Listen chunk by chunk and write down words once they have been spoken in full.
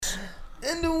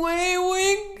And away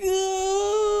we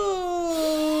go.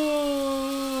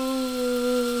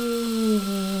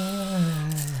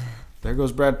 There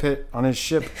goes Brad Pitt on his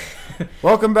ship.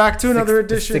 Welcome back to another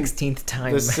edition. The 16th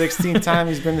time. The 16th time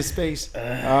he's been to space.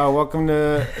 Welcome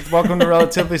to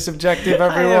Relatively Subjective,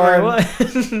 everyone. Hi,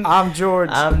 everyone. I'm George.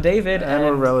 I'm David. And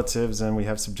we're relatives, and we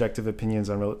have subjective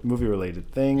opinions on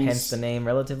movie-related things. Hence the name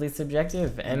Relatively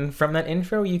Subjective. And from that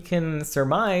intro, you can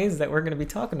surmise that we're going to be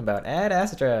talking about Ad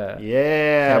Astra.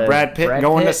 Yeah, Brad Pitt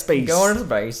going to space. Going to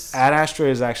space. Ad Astra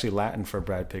is actually Latin for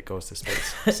Brad Pitt goes to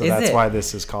space. So that's why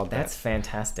this is called that. That's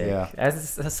fantastic. Yeah.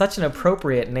 That's such an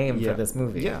appropriate name for this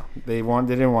movie. Yeah, they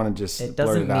didn't want to just it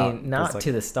doesn't blurt it mean out. not like,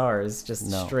 to the stars, just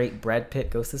no. straight Brad Pitt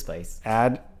goes to space.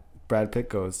 Brad Pitt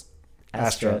goes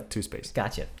Astra to space.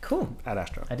 Gotcha. Cool. Ad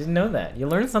Astra. I didn't know that. You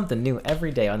learn something new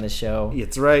every day on this show.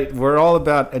 It's right. We're all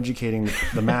about educating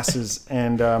the masses,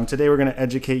 and today we're going to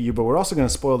educate you, but we're also going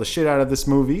to spoil the shit out of this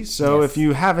movie. So Yes. if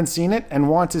you haven't seen it and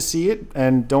want to see it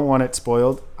and don't want it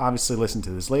spoiled, obviously listen to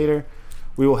this later.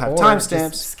 We will have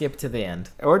timestamps. Skip to the end.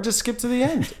 Or just skip to the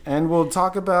end, and we'll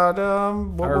talk about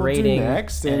what Our we'll rating do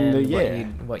next,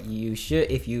 and what you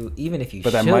should, if you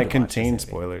But that might watch contain this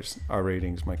movie. spoilers. Our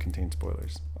ratings might contain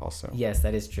spoilers, also. Yes,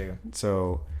 that is true.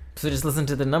 So just listen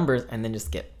to the numbers and then just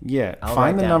skip. yeah, I'll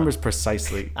find write the down. numbers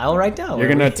precisely. I'll write down. You're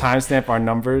gonna timestamp our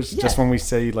numbers Yeah. just when we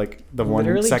say like the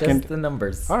Literally 1 second. just the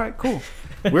numbers. All right, cool.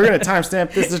 We're gonna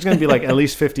timestamp this. There's gonna be like at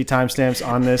least 50 timestamps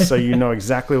on this, so you know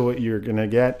exactly what you're gonna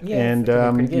get, Yeah, and it's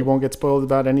gonna be pretty you good. won't get spoiled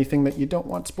about anything that you don't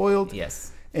want spoiled.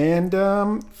 Yes. And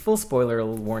Full spoiler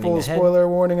warning full ahead. spoiler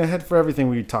warning ahead for everything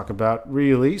we talk about,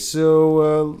 really.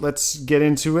 So let's get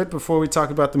into it. Before we talk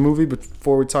about the movie,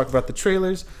 before we talk about the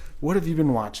trailers, what have you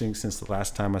been watching since the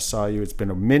last time I saw you? It's been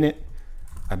a minute.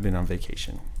 I've been on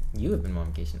vacation. You have been on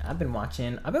vacation. I've been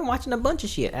watching a bunch of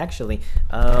shit, actually.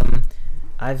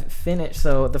 I've finished.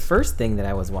 So the first thing that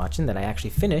I was watching that I actually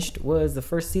finished was the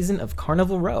first season of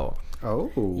Carnival Row.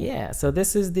 Oh. Yeah. So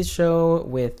this is the show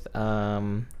with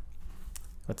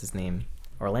what's his name?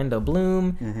 Orlando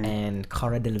Bloom and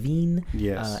Cara Delevingne.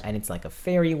 Yes. And it's like a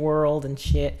fairy world and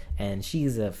shit. And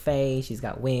she's a fae. She's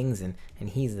got wings, and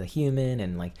he's a human,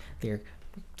 and like they're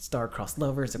star-crossed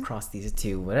lovers across these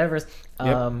two whatevers.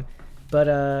 Yep.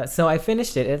 But so I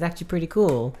finished it. It's actually pretty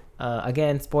cool.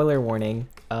 Again, spoiler warning.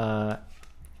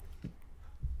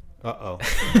 Uh-oh.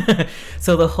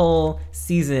 So the whole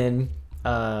season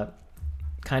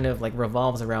kind of like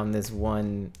revolves around this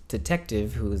one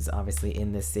detective who's obviously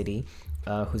in this city,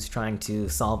 who's trying to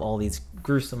solve all these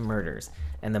gruesome murders.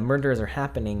 And the murders are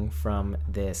happening from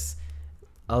this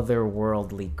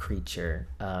otherworldly creature.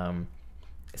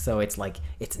 So it's like,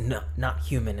 it's not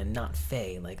human and not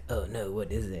fae. Like, oh no,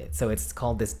 what is it? So it's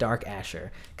called this Dark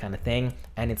Asher kind of thing.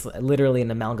 And it's literally an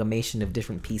amalgamation of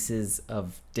different pieces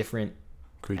of different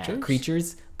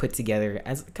creatures put together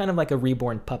as kind of like a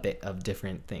reborn puppet of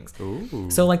different things. Ooh.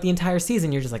 So like the entire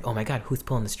season, you're just like, oh my god, who's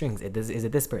pulling the strings? Is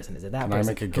it this person? Is it that Can person?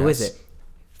 I make a Who is guess? it?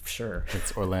 Sure.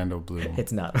 It's Orlando Bloom.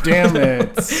 It's not. Damn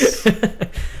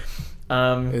it.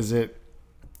 Um, Is it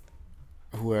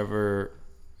whoever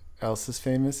else is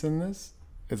famous in this?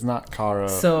 It's not Cara.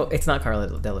 so it's not Cara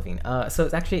Delevingne. So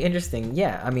it's actually interesting.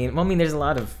 Yeah, I mean, there's a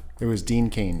lot of It was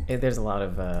Dean Cain. there's a lot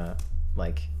of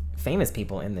like famous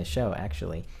people in this show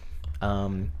actually.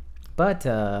 But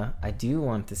I do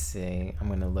want to say, I'm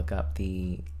going to look up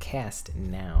the cast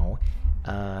now.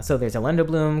 So there's Orlando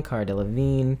Bloom, Cara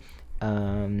Delevingne.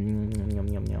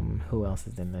 Who else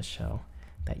is in this show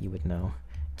that you would know?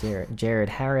 Jared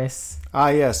Harris. Ah,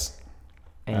 yes.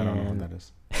 And I don't know who that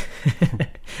is.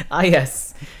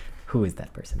 yes. Who is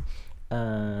that person?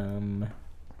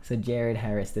 So Jared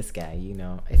Harris, this guy, you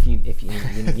know, if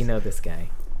you know this guy.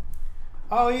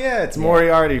 Oh, yeah. It's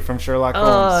Moriarty from Sherlock Holmes.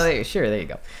 Oh, there you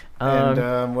go.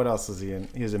 And what else is he in?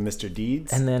 He was in Mr.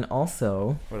 Deeds. And then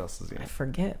also, What else is he in? I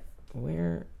forget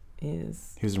where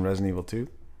is. He was in Resident Evil 2.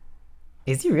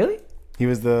 Is he really? He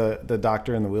was the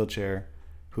doctor in the wheelchair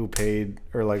who paid,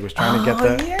 or like was trying to get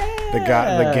the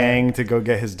yeah. gang to go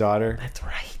get his daughter. That's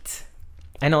right.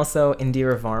 And also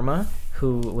Indira Varma,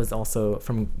 who was also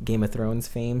from Game of Thrones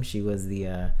fame. She was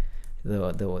the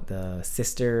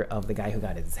sister of the guy who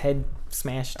got his head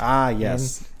smashed. Ah,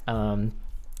 yes.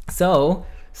 So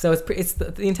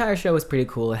the entire show is pretty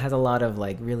cool. It has a lot of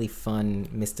like really fun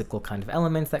mystical kind of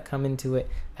elements that come into it.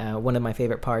 One of my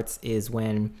favorite parts is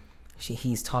when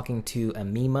he's talking to a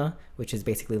Mima, which is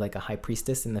basically like a high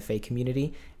priestess in the Fae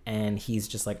community, and he's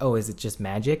just like, oh, is it just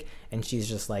magic? And she's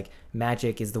just like,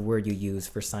 magic is the word you use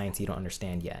for science you don't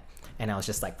understand yet. And I was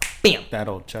just like, bam, That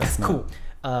old chestnut. cool.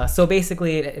 So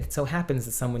basically, it so happens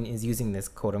that someone is using this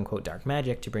quote unquote dark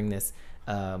magic to bring this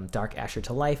Dark Asher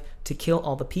to life to kill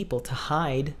all the people to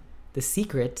hide the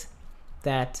secret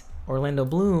that Orlando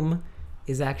Bloom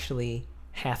is actually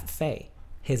half fae.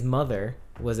 His mother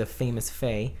was a famous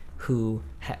fae who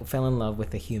fell in love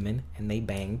with a human and they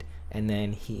banged, and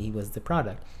then he was the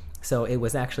product. So it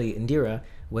was actually Indira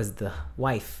was the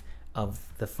wife of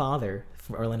the father,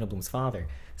 Orlando Bloom's father.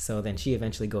 So then she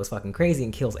eventually goes fucking crazy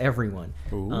and kills everyone.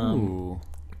 Ooh.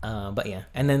 But yeah,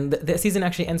 and then the season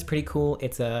actually ends pretty cool.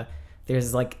 It's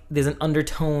there's an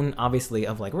undertone obviously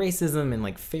of like racism and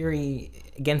like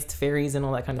against fairies and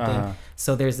all that kind of thing.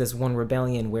 So there's this one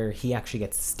rebellion where he actually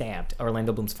gets stabbed.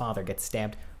 Orlando Bloom's father gets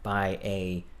stabbed by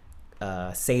a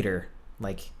satyr,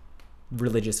 like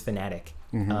religious fanatic.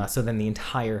 So then the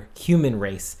entire human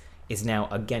race is now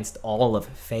against all of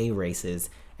fae races,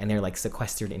 and they're like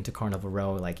sequestered into Carnival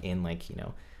Row, like in like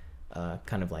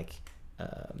kind of like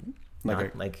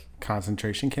like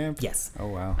concentration camp. Yes. Oh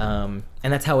wow.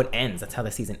 And that's how it ends. That's how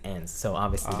the season ends. So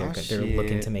obviously they're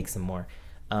looking to make some more.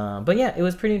 But yeah, it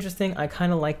was pretty interesting. I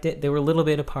kind of liked it. There were a little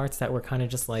bit of parts that were kind of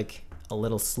just like a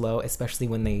little slow, especially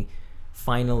when they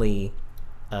finally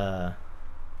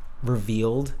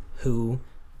revealed who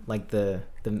like the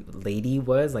lady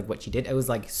was, like what she did. It was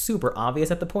like super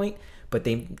obvious at the point, but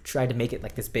they tried to make it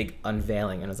like this big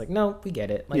unveiling, and I was like, no, we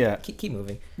get it. Like, yeah. Keep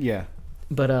moving. Yeah.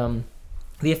 But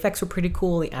the effects were pretty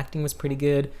cool. The acting was pretty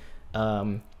good.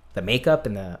 The makeup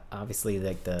and obviously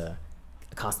like the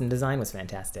costume design was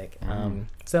fantastic.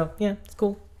 So yeah, it's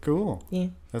cool. Cool. Yeah.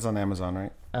 That's on Amazon,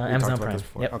 right? Amazon Prime.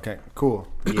 Yep. Okay. Cool.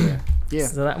 Yeah. Yeah.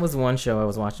 So that was one show I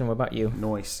was watching. What about you?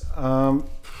 Nice.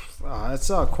 I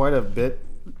saw quite a bit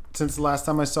since the last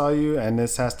time I saw you, and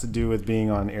this has to do with being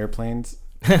on airplanes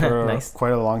for Nice.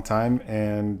 quite a long time,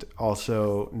 and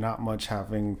also not much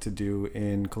having to do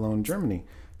in Cologne, Germany.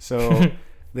 So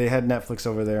they had Netflix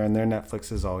over there, and their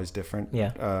Netflix is always different.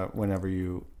 Yeah. Whenever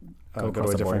you go to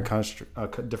a different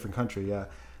country. Yeah.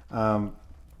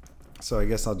 So I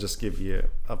guess I'll just give you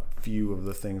a few of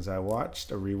the things I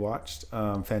watched or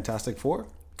rewatched. Fantastic Four.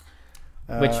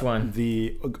 Which one?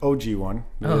 The OG one.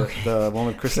 Okay. The one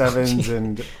with Chris Evans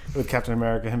and with Captain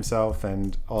America himself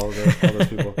and all those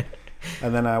people.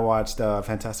 And then I watched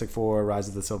Fantastic Four: Rise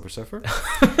of the Silver Surfer.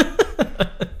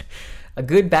 A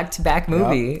good back-to-back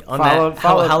movie. Yep.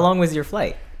 How long was your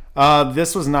flight?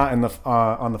 This was not in the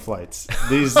on the flights.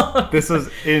 This was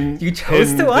in You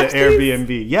chose to watch the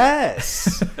Airbnb.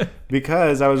 Yes,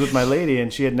 because I was with my lady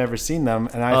and she had never seen them,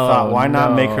 and I thought, why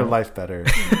not make her life better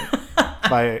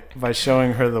by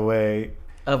showing her the way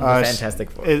Of the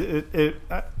Fantastic Four.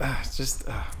 Just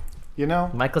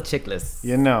Michael Chiklis.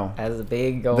 As a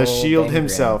big old the Shield bang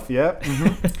himself. Yep.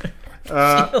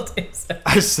 Shield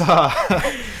himself.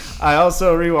 I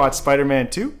also rewatched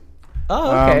Spider-Man 2.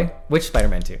 Oh, okay. Which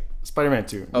Spider-Man 2? Spider-Man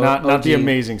 2. Oh, not the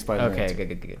Amazing Spider-Man. Okay,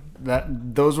 2. good.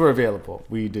 Those were available.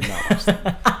 We did not watch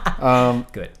them.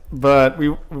 Good. But we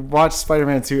watched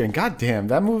Spider-Man 2, and goddamn,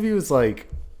 that movie was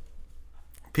like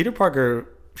Peter Parker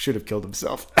should have killed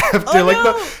himself after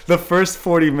the first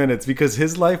 40 minutes because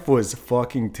his life was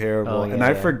fucking terrible, and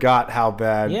I forgot how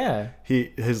bad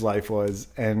his life was.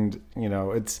 And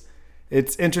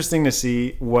it's interesting to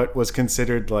see what was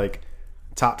considered like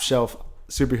top shelf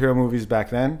superhero movies back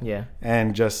then,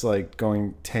 and just like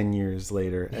going 10 years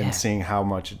later and seeing how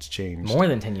much it's changed. More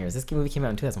than 10 years. This movie came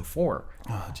out in 2004.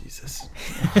 Oh Jesus.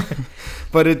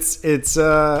 But it's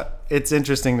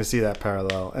interesting to see that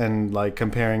parallel and like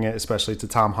comparing it especially to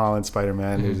Tom Holland's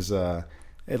Spider-Man, who's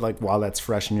while that's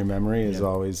fresh in your memory is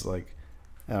always like,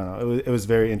 I don't know, it was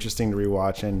very interesting to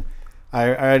rewatch, and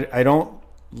I don't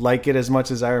like it as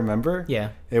much as I remember.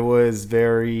 Yeah. It was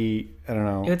very, I don't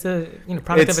know. It's a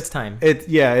product of its time.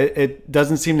 It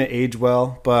doesn't seem to age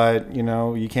well, but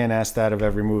you can't ask that of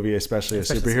every movie, especially a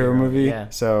superhero movie. Yeah.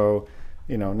 So,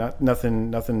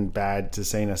 nothing bad to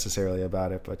say necessarily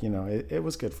about it, but it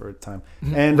was good for its time.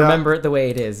 And remember it the way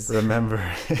it is. Remember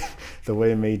the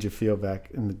way it made you feel back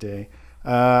in the day.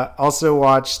 Also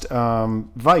watched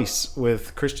Vice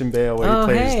with Christian Bale where he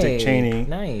plays Dick Cheney.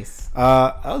 Nice.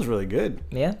 That was really good.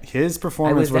 Yeah. His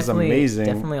performance was amazing.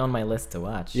 Definitely on my list to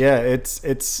watch. Yeah,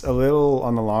 it's a little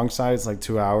on the long side. It's like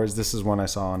 2 hours. This is one I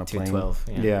saw on a plane.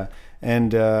 2:12. Yeah.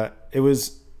 And it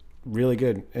was really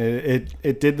good.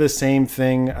 It did the same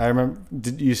thing. I remember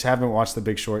you haven't watched The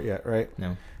Big Short yet, right?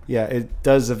 No. Yeah, it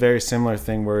does a very similar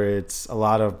thing where it's a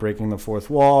lot of breaking the fourth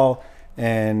wall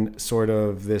and sort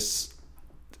of this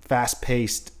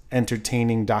fast-paced,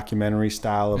 entertaining documentary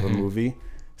style of a movie.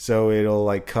 So it'll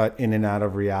like cut in and out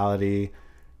of reality,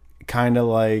 kind of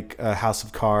like House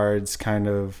of Cards, kind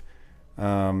of.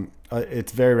 I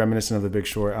it's very reminiscent of The Big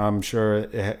Short. I'm sure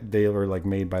they were like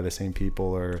made by the same people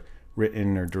or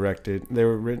written or directed.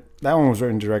 That one was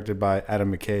written and directed by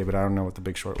Adam McKay, but I don't know what The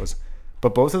Big Short was.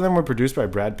 But both of them were produced by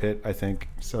Brad Pitt, I think.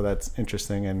 So that's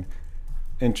interesting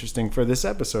for this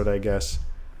episode, I guess.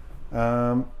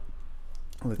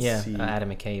 Let's see. Adam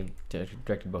McKay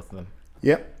directed both of them.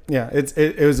 Yep. Yeah.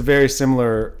 It was a very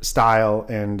similar style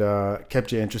and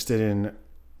kept you interested in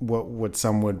what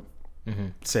some would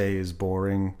say is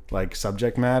boring, like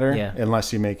subject matter,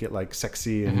 unless you make it like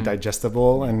sexy and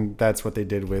digestible, and that's what they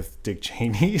did with Dick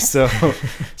Cheney. So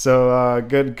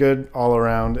good all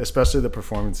around, especially the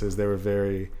performances. They were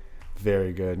very,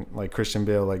 very good. Like Christian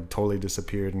Bale like totally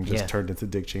disappeared and just turned into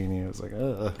Dick Cheney. It was like,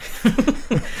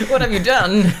 what have you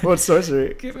done? What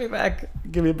sorcery? Give me back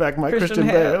my Christian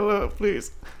Bale,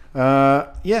 please.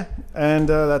 And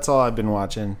that's all I've been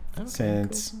watching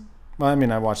since. Cool. Well, I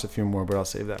mean, I watched a few more, but I'll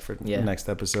save that for the next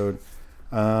episode.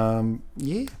 Cool.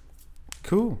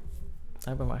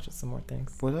 I've been watching some more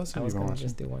things. What else have you been watching?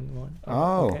 Just do one.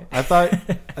 Okay. I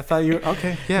thought you.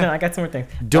 Okay, yeah. No, I got some more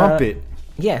things. Dump it.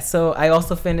 Yeah. So I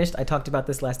also finished. I talked about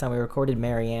this last time we recorded.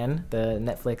 Marianne, the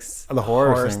Netflix the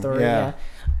horror story. Yeah.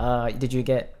 You didn't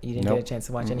get a chance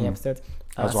to watch any episodes?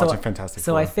 I was watching Fantastic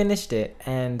Four. So I finished it,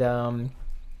 and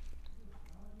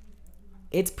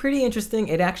it's pretty interesting.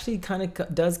 It actually kind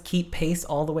of does keep pace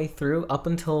all the way through up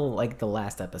until like the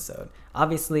last episode.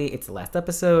 Obviously, it's the last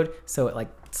episode, so it like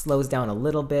slows down a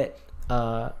little bit.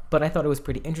 But I thought it was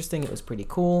pretty interesting. It was pretty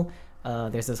cool.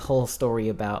 There's this whole story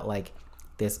about like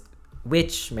this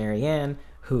witch, Marianne,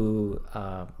 who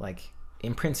like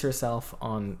imprints herself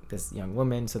on this young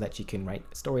woman so that she can write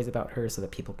stories about her, so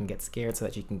that people can get scared, so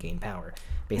that she can gain power.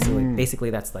 Basically,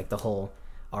 that's like the whole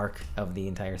arc of the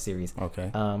entire series. Okay.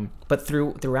 But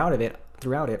throughout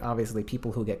it, obviously,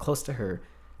 people who get close to her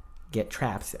get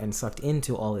trapped and sucked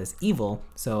into all this evil.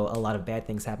 So a lot of bad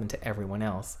things happen to everyone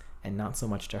else, and not so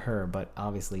much to her. But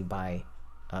obviously, by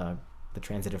the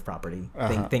transitive property,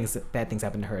 bad things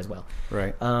happen to her as well.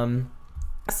 Right.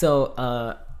 So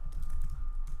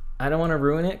I don't want to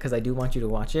ruin it because I do want you to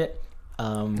watch it.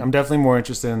 I'm definitely more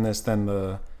interested in this than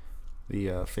the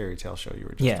fairy tale show you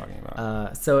were just talking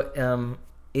about.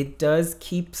 It does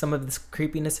keep some of this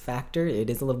creepiness factor. It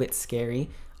is a little bit scary.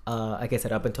 Like I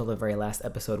said, up until the very last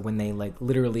episode when they like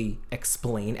literally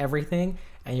explain everything,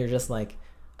 and you're just like,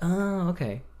 oh,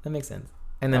 okay, that makes sense.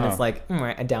 And then it's like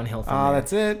a downhill from there. Oh,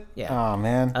 that's it? Yeah. Oh,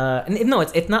 man. No,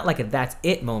 it's not like a that's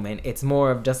it moment. It's more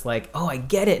of just like, oh, I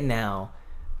get it now.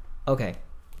 Okay.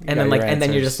 And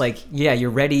then you're just like, yeah, you're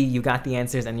ready. You got the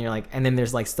answers, and you're like, and then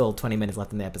there's like still 20 minutes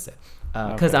left in the episode,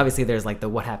 because obviously there's like the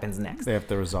what happens next. They have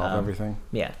to resolve everything.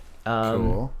 Yeah.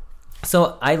 Cool.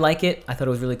 So I like it. I thought it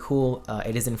was really cool.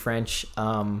 It is in French.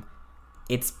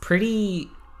 It's pretty,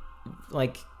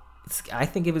 like, I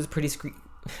think it was pretty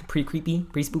creepy,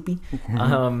 pretty spoopy.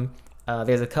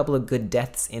 There's a couple of good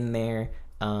deaths in there.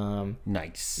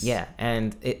 Nice. Yeah,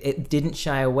 and it didn't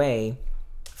shy away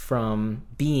from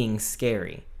being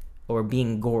scary or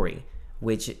being gory,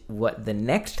 which what the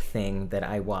next thing that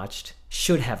I watched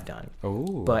should have done.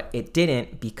 Ooh. But it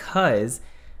didn't because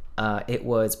it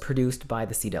was produced by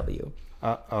the CW.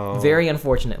 Uh-oh. Very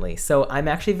unfortunately. So I'm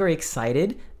actually very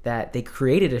excited that they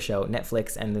created a show,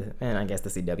 Netflix and I guess the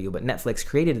CW, but Netflix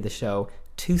created the show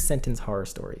 2-Sentence Horror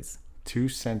Stories.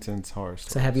 2-Sentence Horror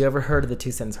Stories. So have you ever heard of the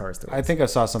 2-Sentence Horror Stories? I think I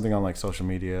saw something on like social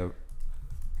media.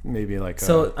 Maybe like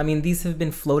I mean, these have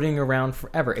been floating around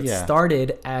forever. It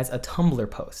started as a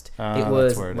Tumblr post. It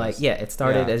was like, it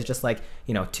started as just like,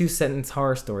 2-sentence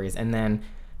horror stories. And then,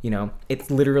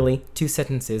 it's literally 2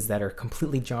 sentences that are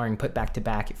completely jarring, put back to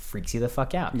back. It freaks you the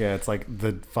fuck out. Yeah, it's like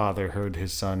the father heard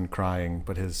his son crying,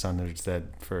 but his son is dead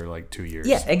for like 2 years.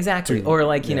 Yeah, exactly. Or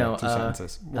like, 2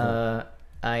 sentences.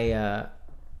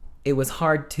 It was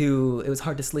hard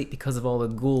to sleep because of all the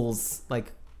ghouls,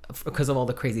 like, because of all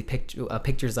the crazy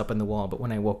pictures up on the wall, but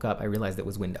when I woke up I realized it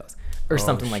was windows or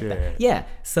something like that. Yeah,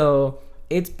 so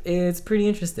it's pretty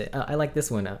interesting. I like this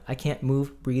one. I can't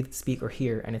move, breathe, speak, or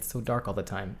hear, and it's so dark all the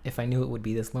time. If I knew it would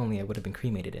be this lonely, I would have been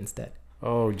cremated instead.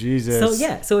 Oh, Jesus.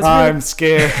 So it's I'm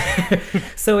scared.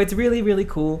 So it's really, really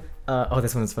cool.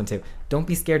 This one is fun too. Don't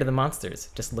be scared of the monsters,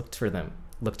 just look for them.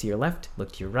 Look to your left,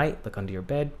 look to your right, look under your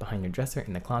bed, behind your dresser,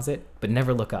 in the closet, but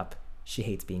never look up. She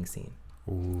hates being seen.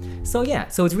 Ooh. So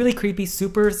it's really creepy,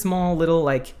 super small little,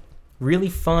 like, really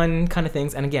fun kind of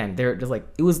things. And again, they're just like,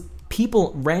 it was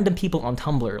random people on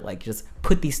Tumblr, like, just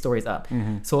put these stories up.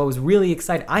 So I was really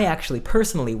excited. I actually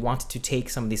personally wanted to take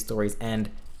some of these stories and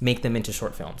make them into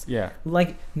short films. Yeah.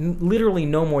 Like literally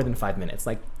no more than 5 minutes.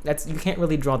 Like you can't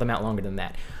really draw them out longer than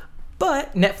that.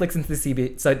 But Netflix and the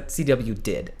CW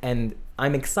did, and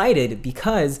I'm excited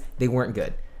because they weren't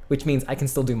good, which means I can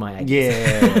still do my ideas.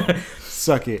 Yeah,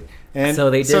 suck it. And so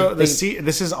they did. So this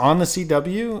is on the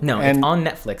CW. No, it's on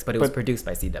Netflix, but it was produced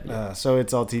by CW. So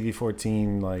it's all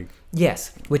TV-14, like.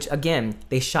 Yes, which again,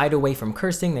 they shied away from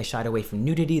cursing, they shied away from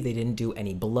nudity, they didn't do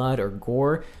any blood or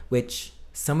gore, which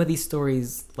some of these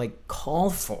stories like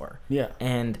call for. Yeah.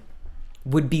 And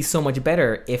would be so much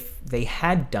better if they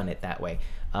had done it that way.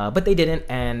 But they didn't,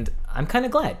 and I'm kind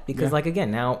of glad because, like,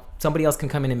 again, now somebody else can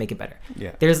come in and make it better.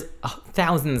 Yeah. There's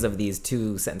thousands of these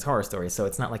 2-sentence horror stories, so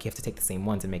it's not like you have to take the same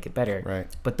ones and make it better. Right.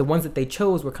 But the ones that they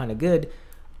chose were kind of good.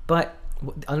 But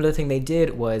another thing they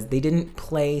did was they didn't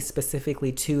play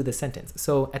specifically to the sentence.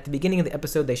 So at the beginning of the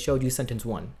episode, they showed you sentence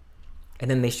 1, and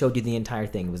then they showed you the entire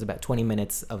thing. It was about 20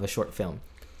 minutes of a short film.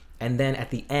 And then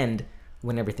at the end,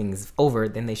 when everything's over,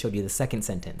 then they showed you the second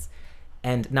sentence.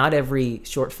 And not every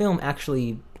short film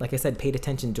actually, like I said, paid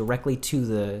attention directly to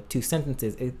the 2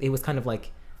 sentences. It was kind of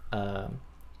like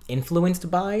influenced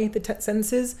by the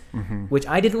sentences, which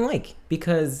I didn't like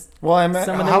because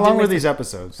how long were these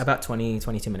episodes? About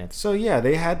 22 minutes. So yeah,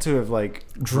 they had to have like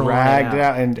dragged it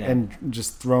out and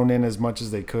just thrown in as much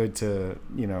as they could to,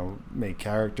 make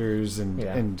characters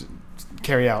and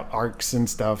carry out arcs and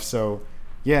stuff. So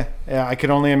yeah, I could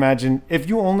only imagine if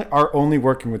you are only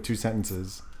working with 2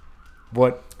 sentences.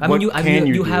 You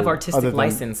have artistic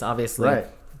license, obviously, right?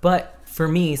 But for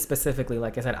me specifically,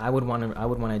 like I said, I would want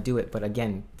to do it, but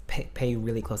again, pay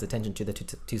really close attention to the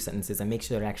two sentences and make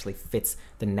sure it actually fits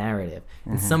the narrative.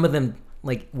 And some of them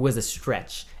like was a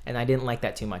stretch, and I didn't like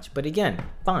that too much. But again,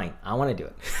 fine, I want to do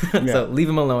it. So leave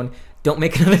them alone. Don't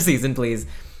make another season, please.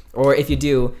 Or if you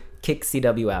do, kick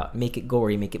CW out. Make it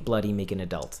gory, make it bloody, make it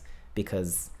adult.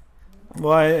 Because,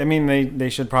 well, I mean, they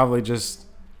should probably just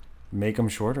make them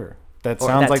shorter. That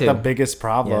sounds like the biggest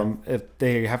problem. Yeah. If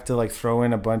they have to like throw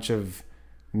in a bunch of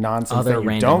nonsense that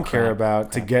you don't care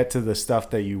about to get to the stuff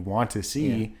that you want to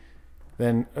see,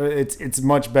 then it's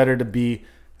much better to be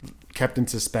kept in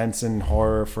suspense and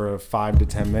horror for 5 to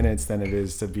 10 minutes than it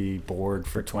is to be bored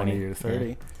for 20 to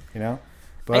 30.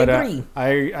 But I agree.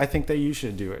 I think that you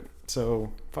should do it.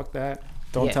 So fuck that.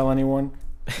 Don't tell anyone.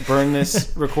 Burn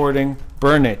this recording.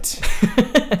 Burn it.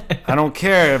 I don't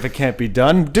care if it can't be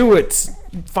done. Do it.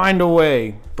 Find a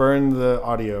way. Burn the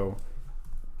audio.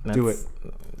 Do it.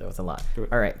 That was a lot.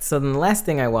 All right. So then the last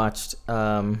thing I watched,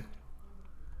 last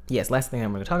thing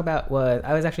I'm going to talk about was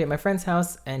I was actually at my friend's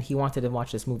house and he wanted to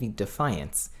watch this movie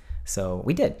Defiance. So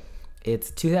we did.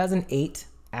 It's 2008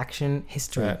 action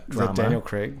history drama. Daniel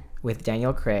Craig. With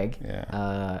Daniel Craig,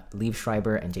 yeah. Liev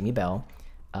Schreiber, and Jamie Bell.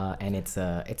 And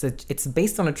it's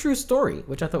based on a true story,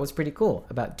 which I thought was pretty cool,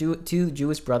 about two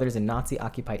Jewish brothers in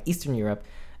Nazi-occupied Eastern Europe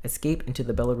escape into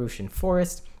the Belarusian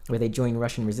forest, where they join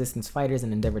Russian resistance fighters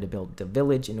and endeavor to build a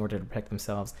village in order to protect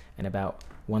themselves and about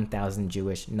 1,000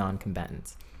 Jewish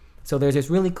non-combatants. So there's this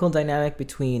really cool dynamic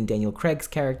between Daniel Craig's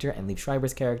character and Liev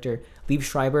Schreiber's character. Liev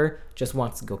Schreiber just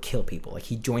wants to go kill people. Like,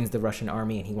 he joins the Russian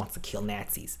army and he wants to kill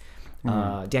Nazis.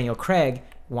 Daniel Craig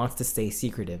wants to stay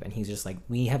secretive, and he's just like,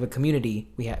 we have a community,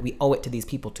 we owe it to these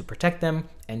people to protect them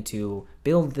and to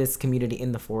build this community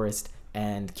in the forest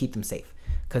and keep them safe,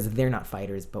 because they're not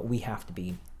fighters, but we have to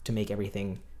be, to make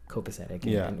everything copacetic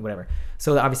and whatever.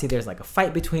 So obviously there's like a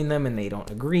fight between them and they don't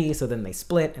agree, so then they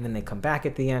split and then they come back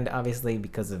at the end, obviously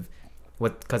because of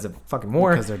fucking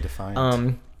war, because they're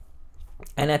defiant.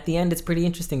 And at the end it's pretty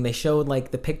interesting. They showed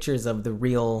like the pictures of the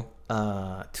real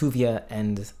Tuvia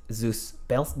and Zeus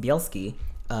Bielski,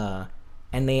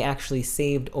 and they actually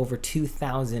saved over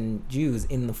 2,000 Jews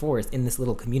in the forest in this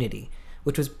little community,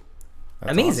 which was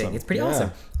amazing. Awesome. It's pretty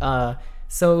awesome.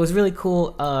 So it was really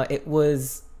cool. It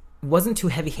wasn't too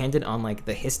heavy-handed on like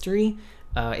the history.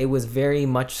 It was very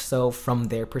much so from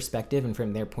their perspective and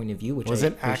from their point of view. Which was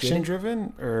it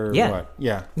action-driven or what?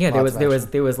 Yeah.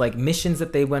 There was like missions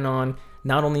that they went on.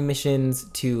 Not only missions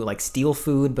to like steal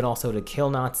food, but also to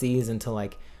kill Nazis, and to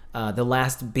like the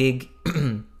last big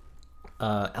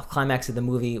climax of the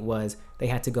movie was they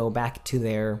had to go back to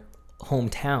their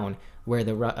hometown where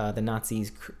the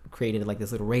Nazis created like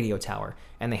this little radio tower,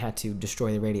 and they had to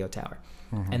destroy the radio tower.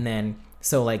 Mm-hmm. And then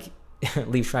so like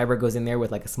Liev Schreiber goes in there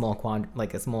with like a small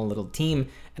little team,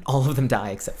 and all of them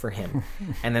die except for him.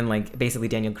 And then like basically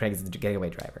Daniel Craig is the getaway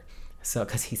driver. So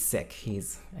because he's sick,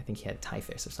 I think he had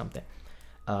typhus or something.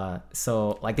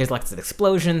 So like there's lots of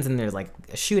explosions and there's like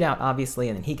a shootout obviously,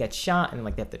 and then he gets shot and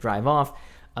like they have to drive off,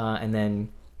 and then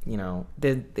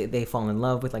they fall in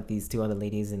love with like these two other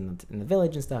ladies in the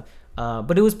village and stuff.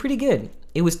 But it was pretty good.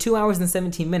 It was 2 hours and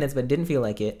 17 minutes, but it didn't feel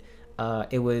like it.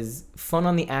 It was fun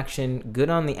on the action, good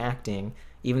on the acting.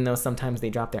 even though sometimes they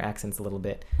drop their accents a little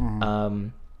bit. Mm-hmm.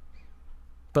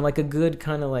 But like a good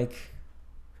kind of like,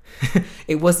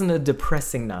 it wasn't a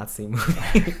depressing Nazi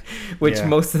movie, which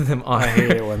most of them are. I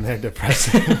hate it when they're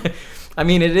depressing. I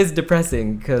mean, it is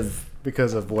depressing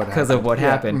because of what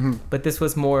happened. Mm-hmm. But this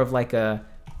was more of like a,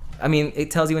 I mean,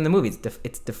 it tells you in the movie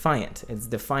it's defiant. It's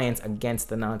defiance against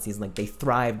the Nazis. Like they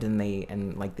thrived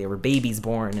and like they were babies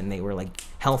born and they were like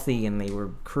healthy and they were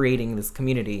creating this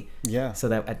community. Yeah. So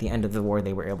that at the end of the war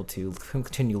they were able to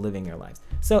continue living their lives.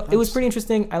 So it was pretty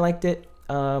interesting. I liked it.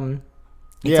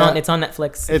 It's on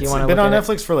Netflix. It's been on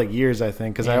Netflix for like years, I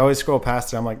think, because I always scroll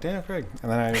past it. I'm like, Daniel Craig,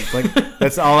 and then I like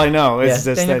that's all I know. It's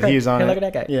just Daniel that Craig. He's on it. Look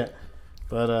at that guy. Yeah,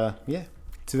 but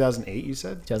 2008. You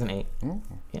said 2008.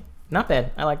 Yeah, not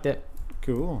bad. I liked it.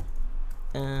 Cool.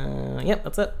 Yep,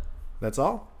 that's it. That's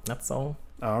all. That's all.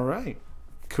 All right.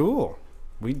 Cool.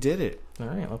 We did it. All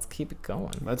right, let's keep it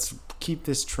going. Let's keep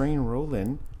this train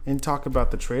rolling and talk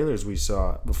about the trailers we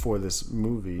saw before this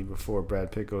movie, before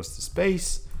Brad Pitt goes to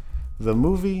space. The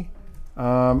movie.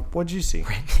 What'd you see?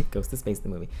 Brad Pitt goes to space, the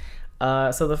movie.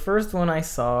 So the first one I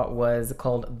saw was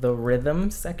called The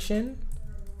Rhythm Section.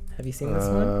 Have you seen this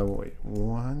one? Wait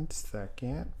 1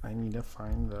 second. I need to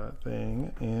find the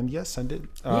thing. And yes, I did.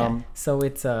 So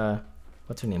it's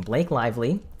what's her name? Blake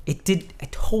Lively. I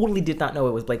totally did not know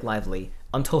it was Blake Lively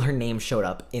until her name showed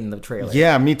up in the trailer.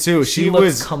 Yeah, me too. She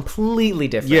was completely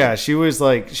different. Yeah, she was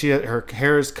like her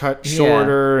hair is cut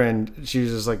shorter and she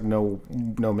was just like no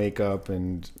makeup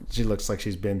and she looks like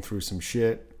she's been through some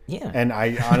shit. Yeah. And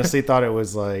I honestly thought it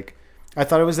was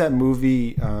that movie.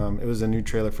 It was a new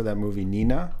trailer for that movie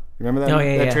Nina. Remember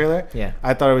that trailer? Yeah.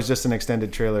 I thought it was just an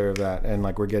extended trailer of that, and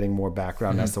like we're getting more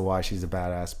background as to why she's a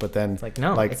badass. But then it's like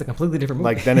no, it's a completely different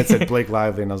movie. Like then it said Blake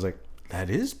Lively, and I was like,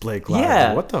 that is Blake Lively.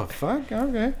 Yeah. What the fuck?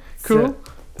 Okay. Cool.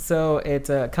 So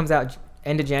it comes out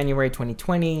end of January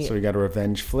 2020. So we got a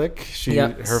revenge flick.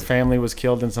 Her family was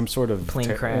killed in some sort of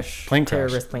terrorist plane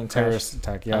crash, terrorist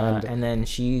attack. Yeah. And then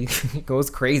she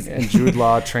goes crazy. And Jude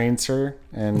Law trains her,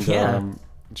 and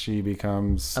she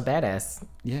becomes a badass.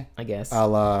 Yeah, I guess. A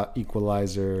la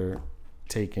Equalizer,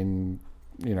 taken,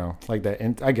 like that.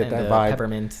 I get that vibe.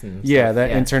 Peppermint. And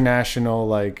international,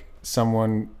 like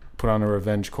someone put on a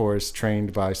revenge course,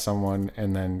 trained by someone,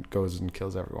 and then goes and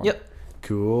kills everyone. Yep.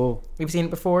 Cool. We've seen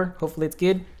it before. Hopefully it's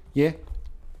good. Yeah.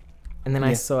 And then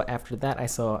I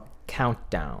saw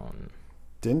Countdown.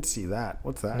 Didn't see that.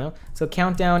 What's that? No. So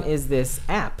Countdown is this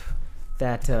app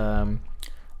that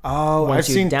I've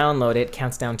seen download it,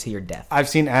 counts down to your death. I've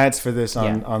seen ads for this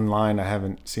online. I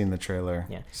haven't seen the trailer.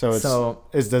 Yeah. So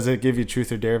does it give you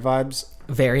truth or dare vibes?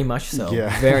 Very much so.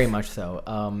 Yeah. Very much so.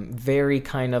 Very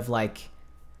kind of like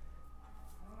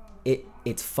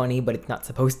it's funny, but it's not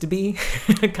supposed to be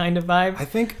kind of vibe. I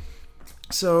think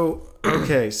so.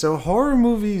 Okay, so horror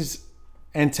movies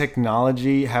and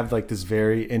technology have like this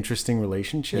very interesting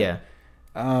relationship. Yeah.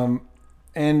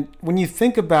 And when you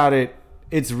think about it,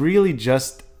 it's really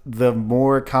just the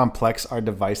more complex our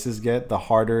devices get, the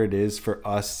harder it is for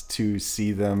us to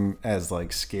see them as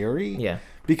like scary. Yeah.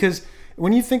 Because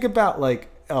when you think about like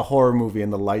a horror movie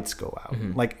and the lights go out,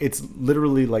 like it's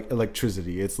literally like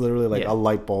electricity. It's literally like a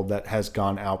light bulb that has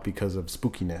gone out because of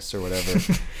spookiness or whatever.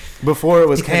 Before it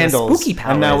was candles, spooky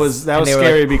powers. And that was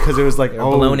scary because it was like,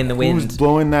 blown in the wind. Who's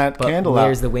blowing that candle out?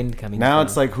 Where's the wind coming now from?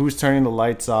 It's like who's turning the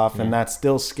lights off, and that's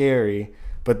still scary.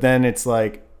 But then it's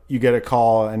like you get a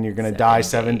call and you're gonna die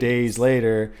 7 days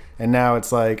later, and now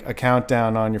it's like a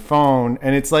countdown on your phone,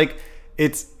 and it's like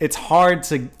it's hard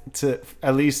to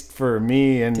at least for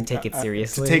me and to take it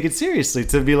seriously,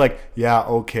 to be like, yeah,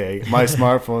 okay, my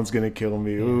smartphone's gonna kill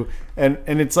me. Ooh. And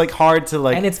it's like hard to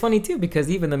like, and it's funny too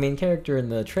because even the main character in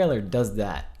the trailer does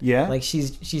that. Yeah, like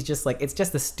she's just like, it's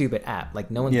just a stupid app, like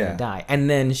no one's gonna die, and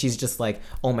then she's just like,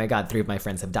 oh my god, 3 of my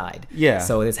friends have died. Yeah,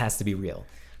 so this has to be real.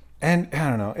 And I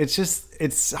don't know,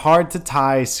 it's hard to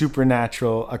tie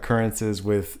supernatural occurrences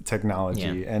with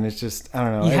technology, and it's just, I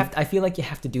don't know. I feel like you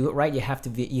have to do it right. You have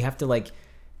to like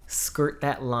skirt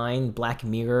that line, Black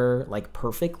Mirror, like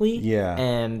perfectly. Yeah.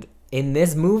 And in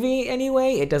this movie,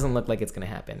 anyway, it doesn't look like it's gonna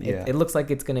happen. It looks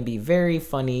like it's gonna be very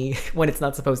funny when it's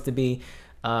not supposed to be.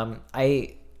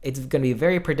 It's going to be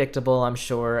very predictable, I'm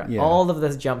sure. Yeah. All of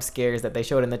the jump scares that they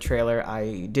showed in the trailer,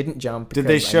 I didn't jump. Did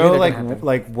they show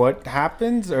like what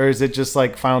happens, or is it just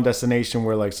like Final Destination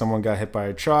where like someone got hit by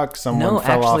a truck, someone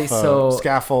fell off a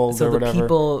scaffold or whatever?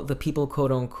 So the people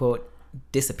quote unquote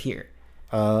disappear.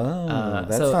 Oh,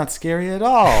 that's not scary at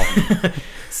all.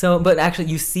 But actually,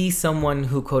 you see someone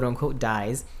who quote unquote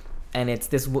dies, and it's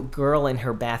this girl in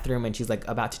her bathroom, and she's like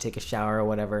about to take a shower or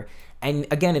whatever. And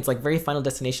again, it's like very Final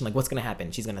Destination. Like, what's gonna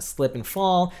happen? She's gonna slip and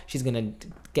fall. She's gonna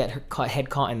get her head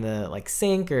caught in the like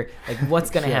sink, or like what's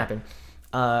gonna happen?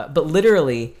 But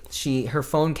literally, her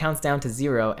phone counts down to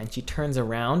 0, and she turns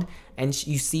around, and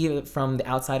you see it from the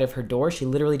outside of her door. She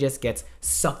literally just gets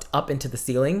sucked up into the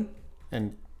ceiling,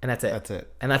 and that's it. That's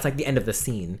it. And that's like the end of the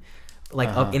scene, like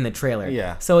up in the trailer.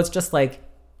 Yeah. So it's just like,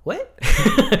 what?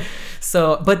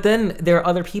 So, but then there are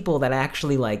other people that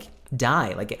actually like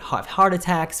die, like get heart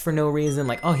attacks for no reason.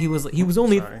 Like, oh, he was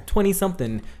only 20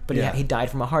 something, but he died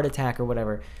from a heart attack or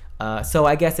whatever. So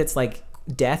I guess it's like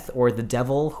death or the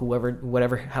devil,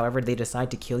 however they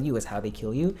decide to kill you is how they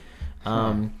kill you.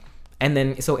 And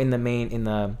then so in the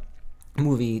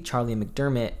movie, Charlie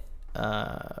McDermott,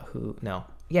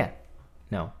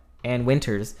 Ann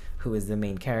Winters, who is the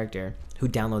main character, who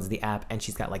downloads the app, and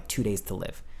she's got like 2 days to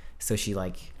live. So she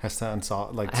like has to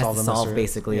solve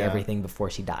basically everything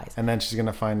before she dies. And then she's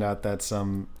gonna find out that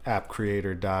some app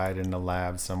creator died in a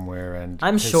lab somewhere, and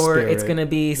I'm sure it's gonna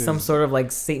be some sort of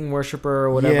like Satan worshiper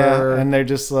or whatever. Yeah, and they're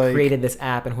just like created this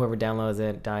app, and whoever downloads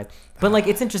it dies. But like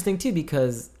it's interesting too,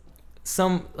 because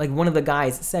one of the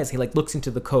guys says he like looks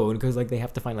into the code, because like they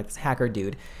have to find like this hacker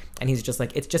dude, and he's just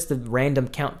like, it's just a random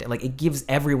countdown. Like it gives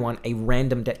everyone a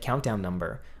random countdown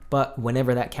number. But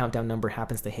whenever that countdown number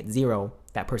happens to hit 0,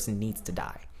 that person needs to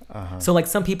die. So like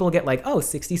some people get like,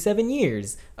 67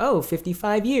 years,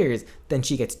 55 years. Then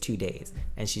she gets 2 days,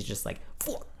 and she's just like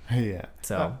 4. Yeah.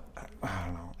 So I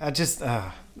don't know.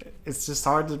 It's just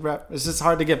hard to wrap. It's just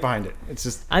hard to get behind it. It's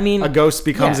just. I mean, a ghost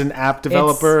becomes an app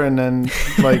developer, and then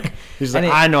like he's like,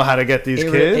 I know how to get these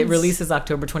kids. It releases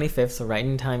October 25th, so right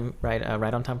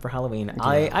on time for Halloween.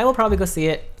 Yeah. I will probably go see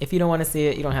it. If you don't want to see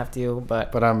it, you don't have to.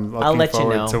 But I'll let you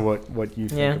know to what you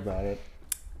think about it.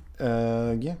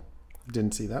 Yeah,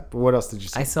 didn't see that. But what else did you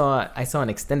see? I saw an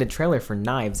extended trailer for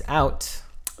Knives Out.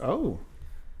 Oh,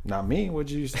 not me. What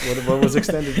was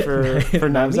extended for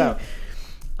Knives Out?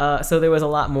 So there was a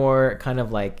lot more kind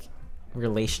of like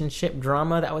relationship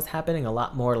drama that was happening. A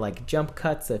lot more like jump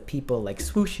cuts of people like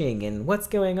swooshing and what's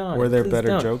going on. Were there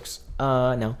better jokes?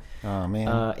 No. Oh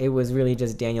man. It was really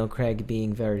just Daniel Craig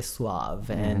being very suave,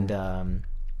 and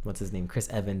what's his name? Chris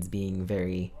Evans being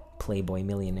very playboy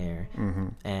millionaire,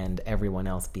 and everyone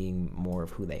else being more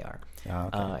of who they are.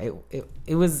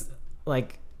 It was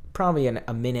like probably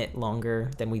a minute longer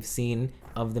than we've seen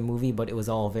of the movie, but it was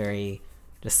all very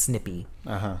just snippy.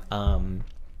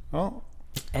 Well,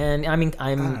 and I mean,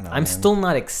 I'm still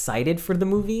not excited for the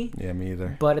movie. Yeah, me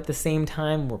either. But at the same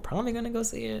time, we're probably gonna go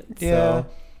see it. Yeah. So.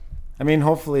 I mean,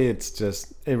 hopefully it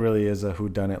really is a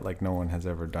whodunit, like no one has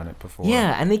ever done it before.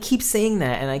 Yeah, and they keep saying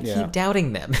that, and I keep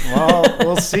doubting them. Well,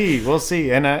 we'll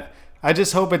see. And I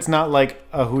just hope it's not like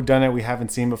a whodunit we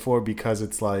haven't seen before, because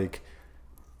it's like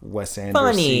Wes Anderson,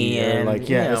 funny, and like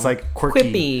it's like quirky,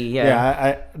 quippy.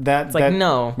 It's like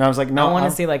no. I was like, no, I want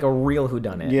to see like a real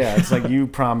whodunit. Yeah, it's like you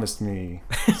promised me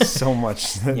so much,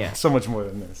 so much more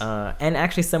than this. And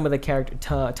actually, some of the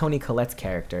character, Toni Collette's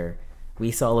character,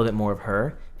 we saw a little bit more of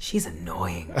her. She's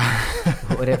annoying.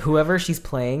 Whoever she's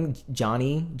playing,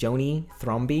 Joni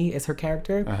Thromby is her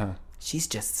character. She's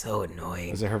just so annoying.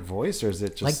 Is it her voice, or is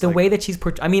it just like the way that she's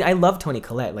portrayed? I mean, I love Toni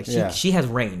Collette. Like she has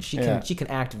range. She can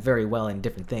act very well in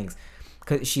different things.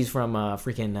 Cause she's from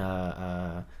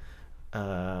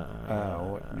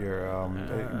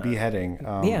beheading.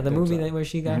 The movie where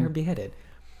she got her beheaded.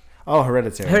 Oh,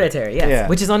 Hereditary. Hereditary, yes. Yeah.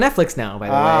 Which is on Netflix now, by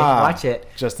the way. Watch it.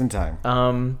 Just in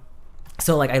time.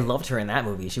 So like I loved her in that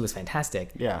movie. She was fantastic.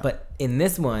 Yeah. But in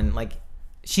this one, like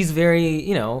she's very,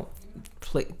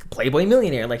 playboy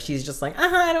millionaire. Like she's just like,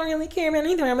 I don't really care about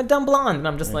anything. I'm a dumb blonde. And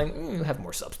I'm just like, you have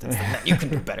more substance than that. You can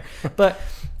do better. But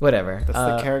whatever. That's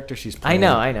the character she's playing.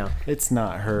 I know. It's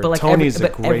not her. But like Tony's a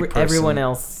great person. Everyone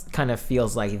else kind of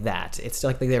feels like that. It's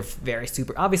like they're very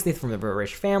super, obviously from a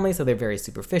rich family, so they're very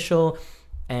superficial.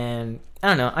 And I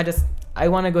don't know. I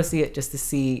want to go see it just to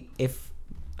see if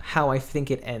how I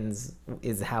think it ends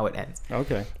is how it ends.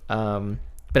 Okay.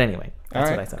 But anyway,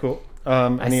 that's what I saw. Cool.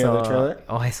 Any other trailer?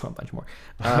 Oh, I saw a bunch more.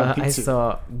 I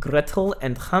saw Gretel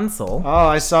and Hansel. Oh,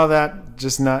 I saw that,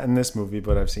 just not in this movie,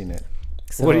 but I've seen it.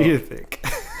 So, what do you think?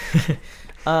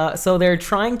 So they're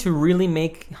trying to really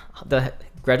make the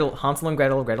Hansel and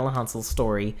Hansel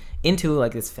story into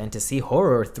like this fantasy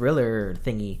horror thriller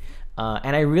thingy.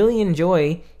 And I really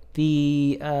enjoy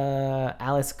the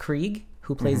Alice Krieg,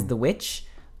 who plays the witch.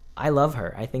 I love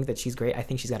her. I think that she's great. I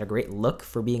think she's got a great look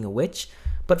for being a witch.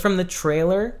 But from the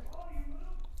trailer,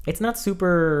 it's not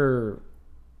super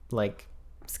like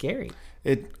scary.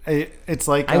 It's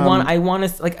like I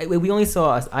only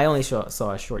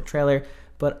saw a short trailer,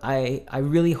 but I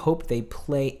really hope they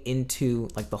play into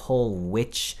like the whole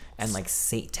witch and like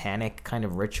satanic kind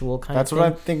of ritual kind That's of what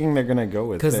thing. I'm thinking they're gonna go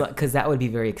with. Because that would be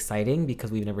very exciting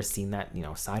because we've never seen that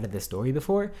side of the story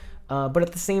before. But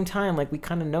at the same time, like we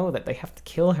kind of know that they have to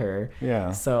kill her.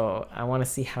 Yeah. So I want to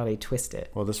see how they twist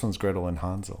it. Well, this one's Gretel and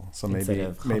Hansel, so Instead maybe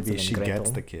of Hansel and she Gretel. gets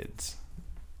the kids.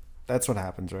 That's what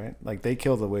happens, right? Like they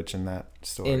kill the witch in that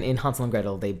story. In Hansel and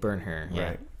Gretel, they burn her. Yeah.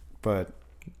 Right. But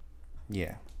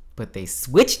yeah. But they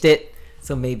switched it,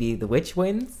 so maybe the witch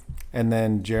wins. And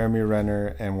then Jeremy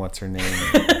Renner and what's her name?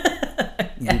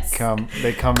 Yes.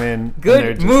 They come in.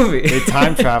 Good and movie. They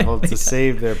time travel to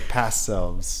save their past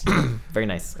selves. Very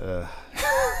nice.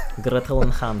 Gretel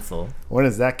and Hansel. When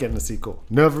is that getting a sequel?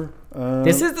 Never.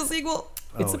 This is the sequel.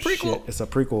 It's a prequel. Shit. It's a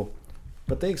prequel.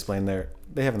 But they explain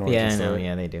they have an origin Yeah, story. no,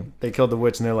 yeah, they do. They killed the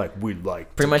witch and they're like, we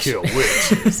like Pretty to much. kill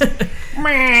witches.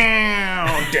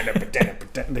 Meow.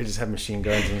 They just have machine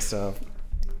guns and stuff.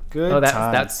 Good Oh,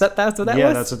 times. that's what that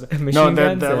was? That's what. Machine No,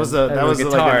 guns that was and like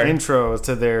guitar. an intro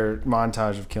to their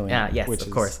montage of killing. Yes, witches.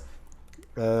 of course.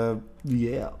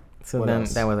 Yeah. So What then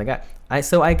else? that was I got.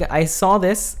 I saw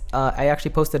this. I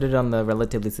actually posted it on the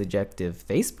Relatively Subjective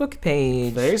Facebook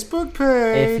page. Facebook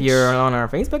page. If you're on our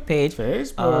Facebook page,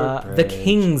 Facebook The page.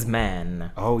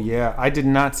 Kingsman. Oh yeah, I did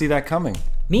not see that coming.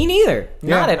 Me neither.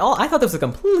 Yeah. Not at all. I thought this was a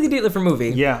completely different movie.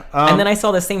 Yeah. And then I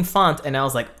saw the same font, and I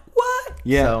was like, "What?"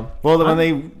 Yeah. So, Well,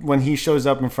 when he shows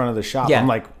up in front of the shop, Yeah. I'm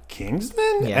like,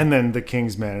 Kingsman? Yeah. And then the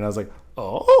Kingsman, and I was like,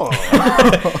 oh.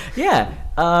 yeah.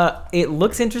 It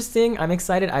looks interesting. I'm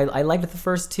excited. I liked the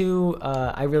first two.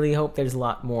 I really hope there's a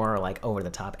lot more like over the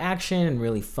top action and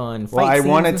really fun fight Well, I scenes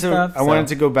wanted and to. stuff, I wanted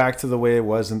to go back to the way it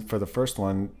was for the first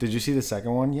one. Did you see the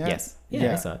second one yet? Yes.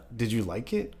 Yeah, I saw it. Did you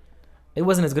like it? It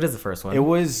wasn't as good as the first one. It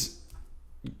was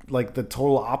like the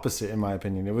total opposite, in my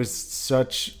opinion. It was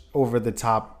such over the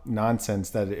top nonsense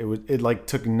that it like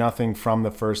took nothing from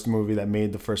the first movie that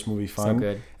made the first movie fun.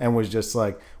 good. And was just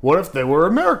like, what if they were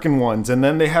American ones and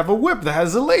then they have a whip that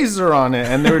has a laser on it,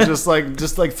 and they were just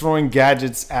like throwing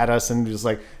gadgets at us and just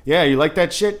like, yeah, you like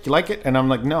that shit? You like it? And I'm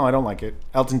like, no, I don't like it.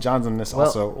 Elton John's in this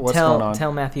also. What's going on?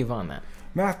 Tell Matthew Vaughn that.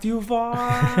 Matthew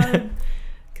Vaughn.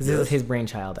 Because this is his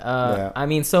brainchild. Yeah. I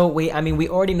mean, we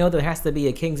already know there has to be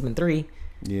a Kingsman 3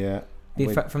 Yeah.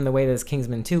 Wait, from the way this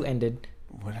Kingsman 2 ended.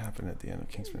 what happened at the end of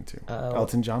Kingsman 2? Uh,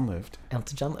 Elton John lived.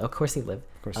 Elton John, of course he lived.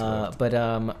 Of course he lived.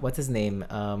 But what's his name?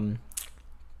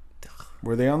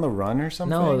 Were they on the run or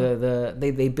something? No,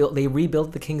 they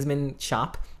rebuilt the Kingsman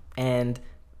shop and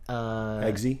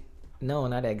Eggsy? No,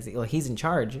 not Eggsy. Well, he's in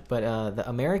charge, but the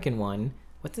American one,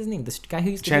 what's his name? The guy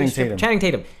who used to Channing be a stripper. Tatum. Channing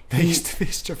Tatum. They used to be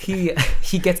strippers.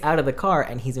 He gets out of the car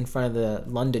and he's in front of the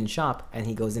London shop and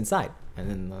he goes inside and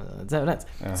then that's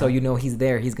so you know he's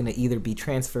there. He's gonna either be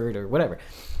transferred or whatever.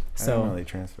 I didn't know they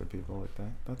transferred people like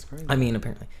that. That's crazy. I mean,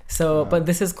 apparently. So, but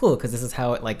this is cool because this is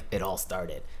how it all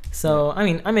started. So, I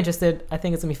mean, I'm interested. I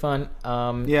think it's gonna be fun.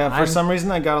 For some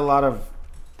reason, I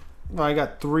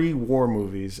got 3 war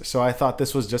movies, so I thought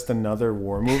this was just another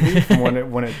war movie from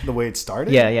the way it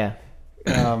started. Yeah.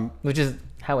 Which is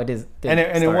how it is.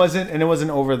 It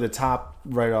wasn't over the top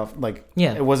right off. Like,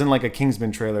 it wasn't like a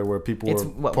Kingsman trailer where people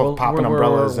were popping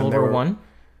umbrellas and they were. World War I?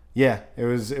 Yeah, it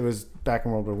was back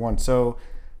in World War One. So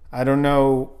I don't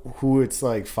know who it's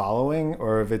like following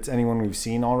or if it's anyone we've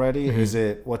seen already. Mm-hmm. Is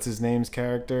it what's his name's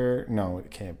character? No,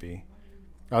 it can't be.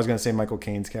 I was gonna say Michael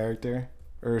Caine's character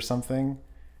or something.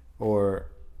 Or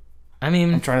I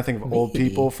mean, I'm trying to think of old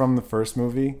people from the first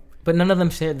movie. But none of them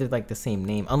share the same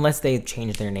name unless they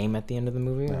change their name at the end of the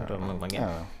movie. I don't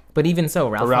know. But even so,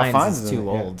 Ralph Fiennes is too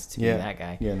old to be that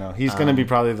guy. Yeah, no, he's gonna be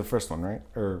probably the first one, right?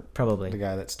 Or probably the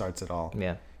guy that starts it all.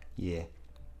 Yeah. Yeah.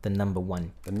 The number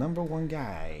one. The number one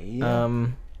guy. Yeah.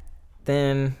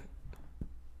 Then.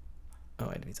 Oh,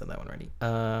 I didn't saw that one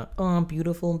already.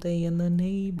 Beautiful Day in the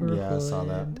Neighborhood. Yeah, I saw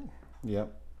that.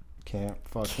 Yep. Can't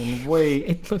fucking wait.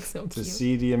 It looks so cute. To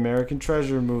see the American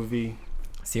Treasure movie.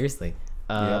 Seriously.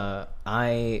 I'm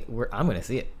gonna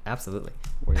see it. Absolutely.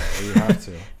 Well, yeah, we have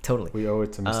to. Totally. We owe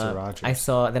it to Mr. Rogers. I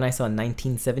saw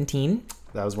 1917.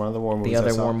 That was one of the war movies. The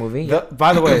other war movie.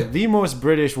 By the way, the most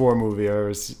British war movie I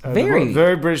ever seen.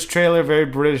 Very British trailer, very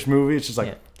British movie. It's just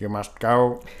like, you must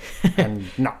go and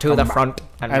not to the back. front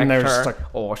and make there's sure, like,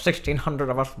 1,600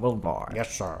 of us will die.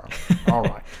 Yes, sir. All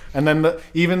right. And then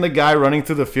even the guy running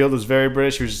through the field was very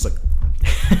British. He was just like,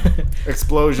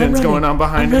 explosions going on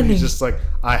behind him. He's just like,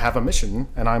 I have a mission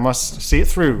and I must see it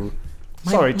through.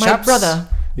 Sorry, chaps. My brother.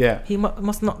 Yeah. He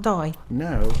must not die.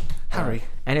 No. Hurry.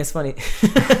 And it's funny.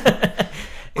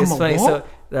 It's funny. What?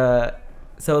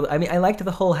 So, I mean, I liked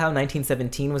the whole how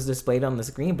 1917 was displayed on the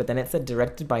screen, but then it said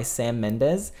directed by Sam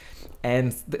Mendes.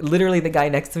 And literally the guy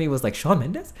next to me was like, Shawn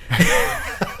Mendes?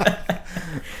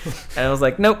 And I was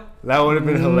like, nope. That would have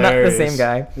been hilarious. Not the same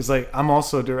guy. He's like, I'm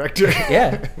also a director.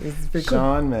 Yeah. It's pretty cool.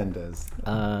 Shawn Mendes.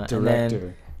 Director. And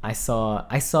then I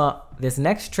saw this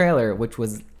next trailer, which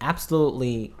was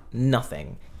absolutely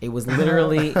nothing. It was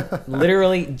literally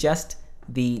just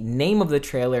the name of the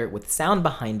trailer with sound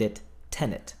behind it,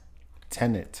 Tenet.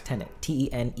 Tenet.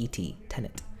 T-E-N-E-T.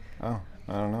 Tenet. Oh,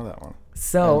 I don't know that one.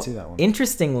 So, I didn't see that one.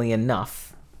 interestingly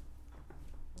enough,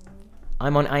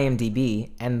 I'm on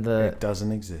IMDb, and it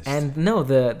doesn't exist. And no,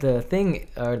 the thing,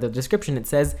 or the description, it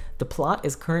says, the plot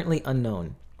is currently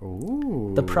unknown.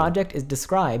 Ooh. The project is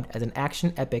described as an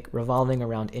action epic revolving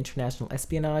around international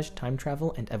espionage, time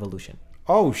travel, and evolution.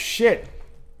 Oh, shit.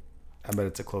 I bet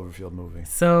it's a Cloverfield movie.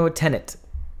 So, Tenet.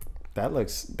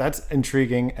 That's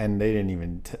intriguing, and they didn't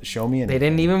even show me anything. They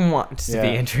didn't even want to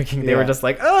be intriguing. They were just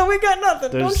like, oh, we got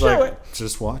nothing. Don't show it.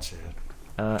 Just watch it.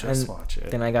 Just watch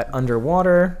it. Then I got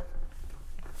Underwater.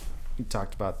 We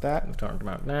talked about that. We talked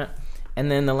about that.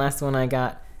 And then the last one I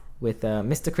got with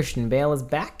Mr. Christian Bale is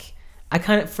back. I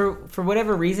kind of, for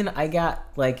whatever reason, I got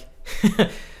like,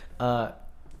 it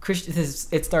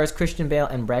stars Christian Bale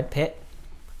and Brad Pitt.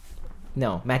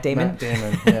 No, Matt Damon. Matt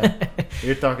Damon, yeah.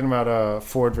 You're talking about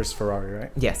Ford versus Ferrari,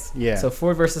 right? Yes. Yeah. So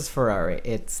Ford versus Ferrari.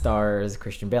 It stars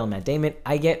Christian Bale and Matt Damon.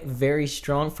 I get very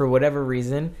strong, for whatever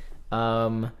reason.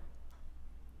 Oh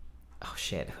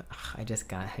shit! I just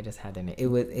had it. It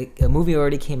was a movie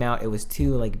already came out. It was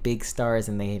two like big stars,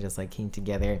 and they just like came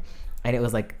together, and it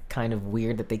was like kind of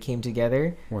weird that they came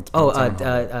together.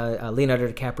 Leonardo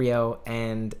DiCaprio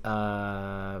and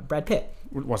Brad Pitt.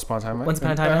 Once Upon a Time. Once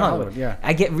Upon a Time in Hollywood. Yeah.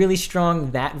 I get really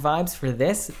strong that vibes for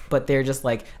this, but they're just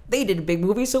like, they did a big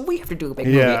movie, so we have to do a big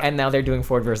movie, and now they're doing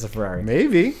Ford versus Ferrari.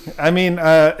 Maybe. I mean,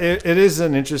 it is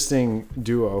an interesting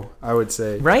duo, I would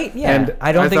say. Right? Yeah. And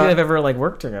I don't think they've ever like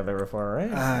worked together before,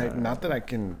 right? Not that I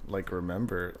can like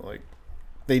remember. Like,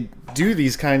 they do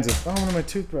these kinds of. Oh, my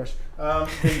toothbrush.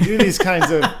 They do these kinds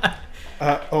of.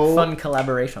 Fun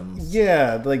collaborations.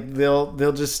 Yeah, like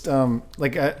they'll just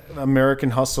like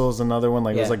American Hustle is another one.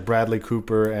 Like it was like Bradley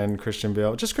Cooper and Christian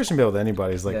Bale. Just Christian Bale with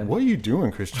anybody is like, what are you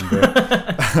doing, Christian Bale?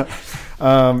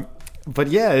 But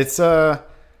yeah, it's I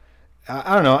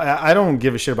don't know. I don't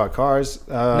give a shit about cars.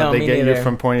 No, they me get neither. you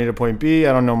from point A to point B.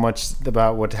 I don't know much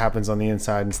about what happens on the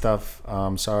inside and stuff.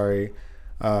 Sorry,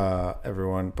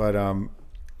 everyone, but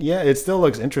yeah, it still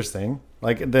looks interesting.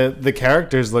 Like the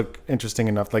characters look interesting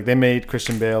enough. Like they made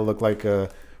Christian Bale look like a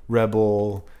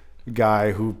rebel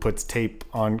guy who puts tape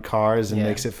on cars and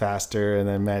makes it faster, and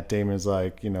then Matt Damon's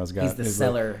like, he's the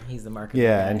seller, he's the marketer.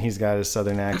 Yeah, and he's got his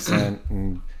southern accent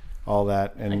and all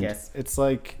that. And I guess it's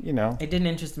like, it didn't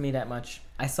interest me that much.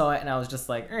 I saw it and I was just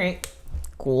like, all right,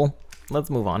 cool,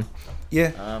 let's move on.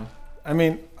 Yeah. I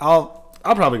mean, I'll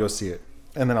probably go see it,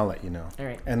 and then I'll let you know. All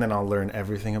right. And then I'll learn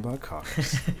everything about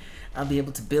cars. I'll be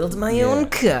able to build my own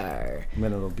car. And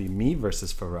then it'll be me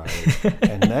versus Ferrari.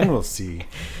 And then we'll see.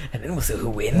 And then we'll see who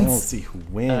wins. Then we'll see who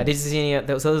wins. Did you see any?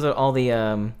 So those are all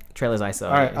the trailers I saw.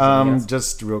 All right.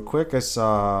 Just real quick, I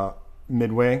saw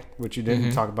Midway, which you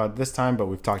didn't talk about this time, but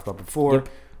we've talked about before. Yep.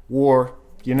 War.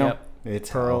 It's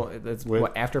Pearl. It's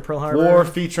what, after Pearl Harbor. War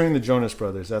featuring the Jonas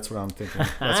Brothers. That's what I'm thinking.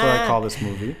 That's what I call this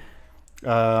movie.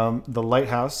 The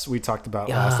Lighthouse we talked about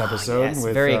last episode. Yes,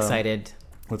 with, very excited.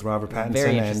 With Robert Pattinson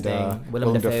very interesting. And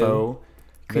Willem Dafoe.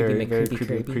 Very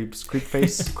creep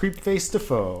face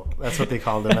Dafoe. That's what they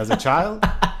called him as a child.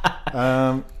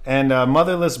 And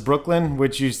Motherless Brooklyn,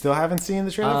 which you still haven't seen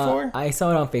the trailer for. I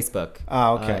saw it on Facebook.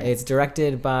 Oh, okay. It's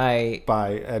directed by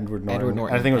Edward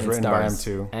Norton. I think it was written by him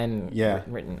too. And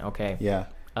written. Okay.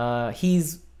 Yeah.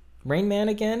 He's Rain Man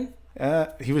again.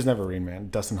 He was never Rain Man.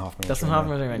 Dustin Hoffman. Dustin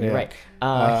Hoffman was Rain Man. You're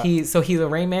right. He's a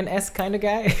Rain Man-esque kind of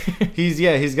guy.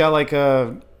 he's got like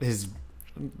his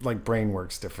like brain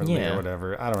works differently or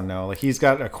whatever. I don't know. Like he's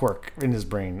got a quirk in his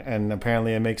brain, and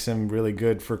apparently it makes him really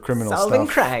good for criminal solving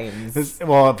stuff. crimes.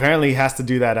 Well, apparently he has to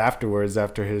do that afterwards,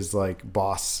 after his like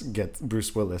boss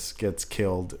Bruce Willis gets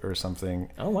killed or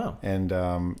something. Oh wow. And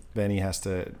then he has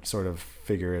to sort of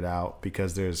figure it out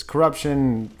because there's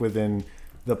corruption within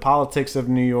the politics of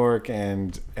New York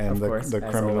and the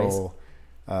criminal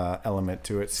element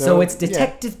to it. So it's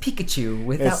Detective Pikachu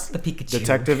without the Pikachu.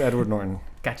 Detective Edward Norton.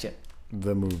 Gotcha.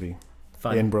 The movie.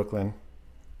 Fun. In Brooklyn.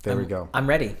 There we go. I'm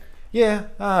ready. Yeah,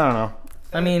 I don't know.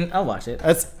 I mean, I'll watch it.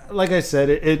 That's like I said.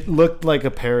 It looked like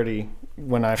a parody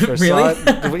when I first saw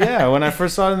it. Yeah, when I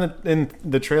first saw it in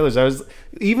the trailers, I was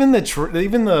even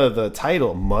the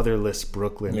title, Motherless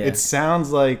Brooklyn. Yeah. It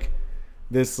sounds like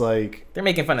this like They're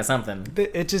making fun of something.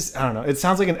 it just I don't know. It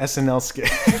sounds like an SNL skit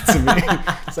to me.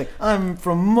 It's like I'm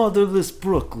from motherless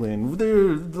Brooklyn.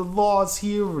 The laws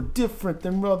here are different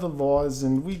than other laws,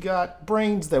 and we got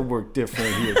brains that work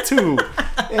different here too.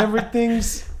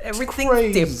 Everything's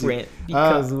crazy. different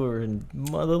because we're in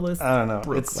motherless. I don't know.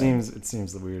 Brooklyn. It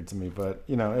seems weird to me, but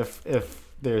you know, if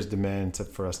there's demand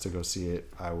for us to go see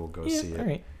it, I will go see it. All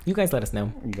right, you guys let us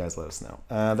know. You guys let us know.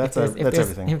 That's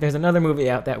everything. If there's another movie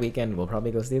out that weekend, we'll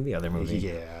probably go see the other movie.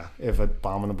 Yeah, if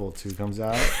Abominable 2 comes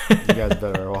out, you guys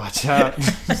better watch out.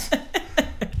 Because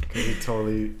we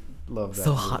totally love that.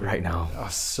 So movie. hot right now. Oh,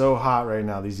 so hot right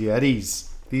now. These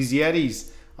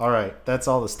Yetis. All right, that's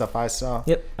all the stuff I saw.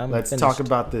 Yep. Let's finished. talk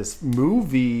about this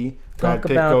movie. Brad Talk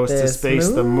Pitt about goes to this space.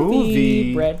 The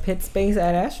movie. Brad Pitt space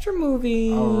Ad Astra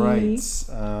movie. All right.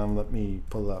 Let me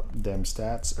pull up them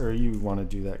stats. Or you want to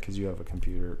do that because you have a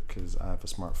computer? Because I have a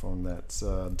smartphone that's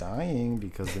dying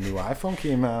because the new iPhone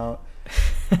came out,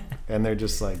 and they're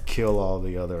just like kill all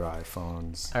the other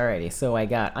iPhones. Alrighty, so I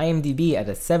got IMDb at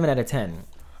a 7 out of 10.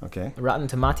 Okay. Rotten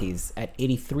Tomatoes at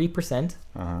 83%,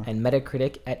 and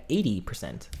Metacritic at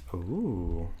 80%.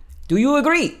 Ooh. Do you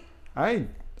agree? I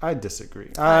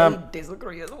disagree. I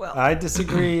disagree as well. I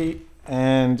disagree,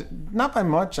 and not by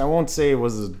much. I won't say it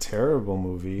was a terrible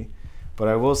movie, but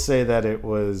I will say that it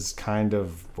was kind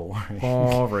of boring.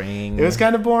 Boring. It was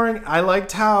kind of boring. I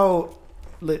liked how...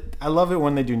 I love it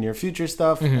when they do near future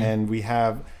stuff, and we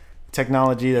have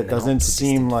technology that doesn't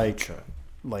seem like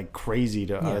crazy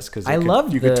to us because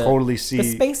you could totally see the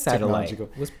space satellite. Go.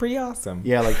 It was pretty awesome.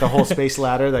 Yeah, like the whole space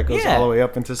ladder that goes all the way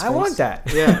up into space. I want that.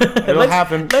 Yeah, it'll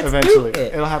happen eventually. Do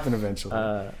it. It'll happen eventually.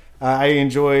 I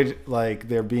enjoyed like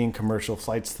there being commercial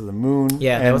flights to the moon.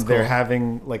 Yeah, that and was cool. They're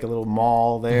having like a little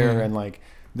mall there, and like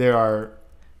there are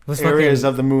areas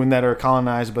of the moon that are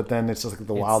colonized, but then it's just like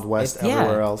the Wild West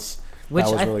everywhere else. Which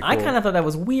was really cool. I kind of thought that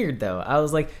was weird though. I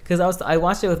was like, because I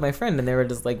watched it with my friend, and they were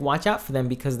just like, watch out for them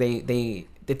because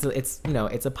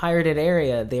it's a pirated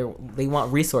area. They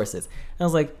want resources. And I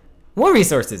was like, what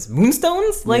resources?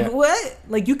 Moonstones? Like what?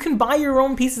 Like you can buy your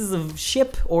own pieces of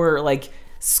ship or like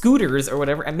scooters or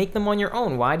whatever and make them on your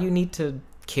own. Why do you need to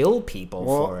kill people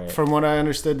for it? From what I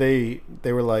understood, they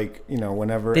were like,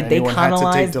 whenever anyone had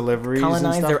to take deliveries and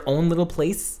stuff, their own little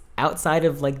place outside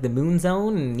of like the moon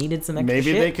zone and needed some extra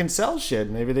maybe shit? they can sell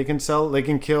shit. Maybe they can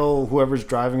kill whoever's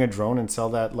driving a drone and sell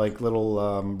that like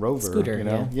little rover scooter,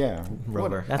 yeah.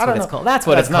 Rover. That's what it's called. That's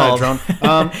what it's called. Not a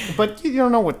drone. But you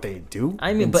don't know what they do.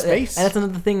 I mean, but space. And that's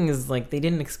another thing is like they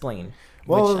didn't explain,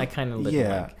 which I kind of didn't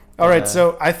like. All right,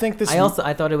 so I think this.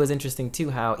 I thought it was interesting too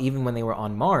how even when they were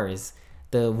on Mars,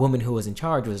 the woman who was in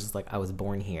charge was just like, I was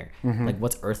born here. Like,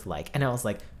 what's Earth like? And I was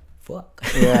like, fuck.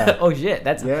 Yeah. Oh shit.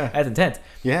 That's intense.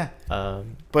 Yeah.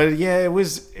 But yeah,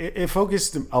 it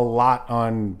focused a lot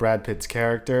on Brad Pitt's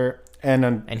character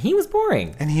and he was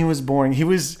boring. He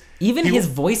was his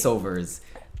voiceovers.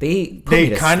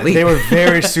 They were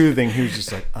very soothing. He was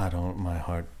just like, my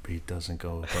heartbeat doesn't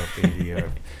go above 80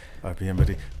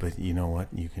 RPM, but you know what?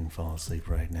 You can fall asleep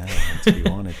right now if you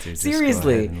wanted to. Just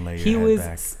seriously, go ahead and lay your head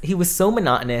back. He was so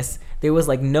monotonous. There was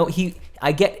like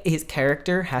I get his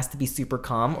character has to be super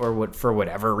calm for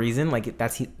whatever reason. Like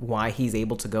that's why he's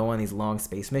able to go on these long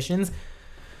space missions.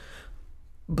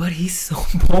 But he's so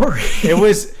boring. It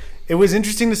was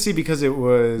interesting to see because it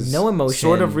was no emotion,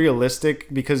 sort of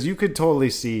realistic because you could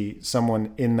totally see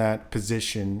someone in that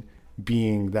position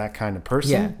being that kind of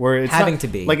person where it's having not, to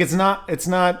be like it's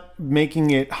not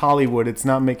making it Hollywood. It's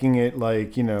not making it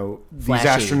like these flashy.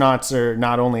 astronauts are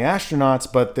not only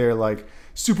astronauts but they're like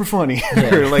super funny.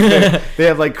 Like they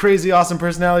have like crazy awesome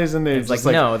personalities and they're it's just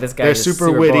like no, this guy they're is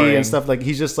super witty boring. And stuff. Like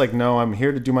he's just like, no, I'm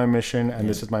here to do my mission and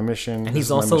this is my mission. And he's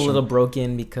also a little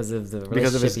broken because of the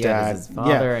relationship his he dad, had with his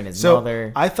father and his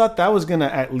mother. I thought that was gonna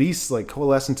at least like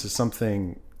coalesce into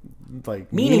something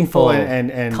like meaningful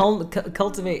and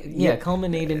culminate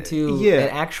into an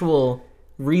actual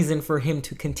reason for him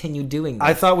to continue doing this.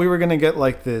 I thought we were going to get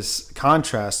like this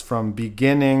contrast from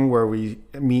beginning where we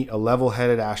meet a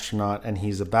level-headed astronaut and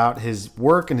he's about his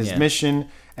work and his mission,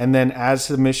 and then as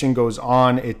the mission goes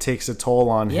on it takes a toll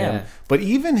on him. But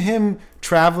even him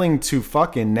traveling to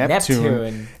fucking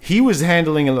Neptune, he was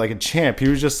handling it like a champ. He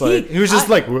was just like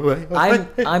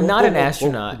I'm not an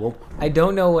astronaut. I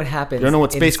don't know what happens. You don't know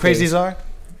what space crazies are?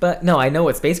 But no, I know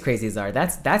what space crazies are.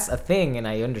 That's a thing and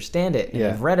I understand it and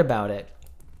I've read about it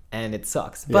and it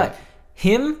sucks. But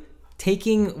him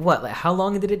taking how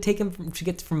long did it take him to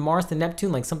get from Mars to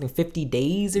Neptune? Like something 50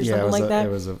 days or something like that? It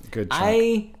was a good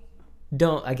chunk.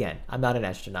 I'm not an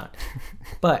astronaut.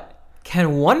 But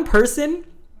can one person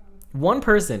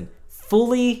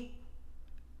fully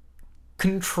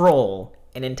control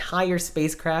an entire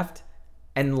spacecraft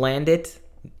and land it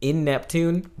in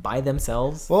Neptune by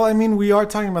themselves. Well, I mean, we are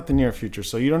talking about the near future,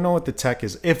 so you don't know what the tech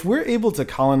is. If we're able to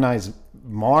colonize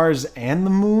Mars and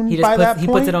the moon He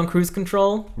puts it on cruise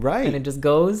control, right? And it just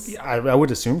goes. Yeah, I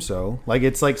would assume so. Like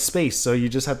it's like space, so you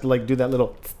just have to like do that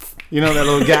little, that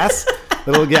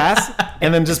little gas,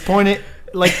 and then just point it.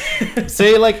 Like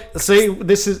say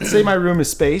my room is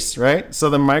space, right? So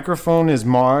the microphone is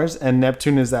Mars and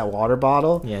Neptune is that water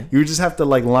bottle. Yeah. You just have to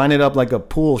like line it up like a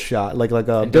pool shot, like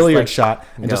a billiard shot,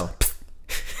 and go. just.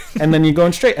 And then you're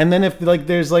going straight. And then if like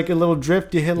there's like a little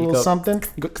drift, you hit a little something,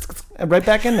 you go right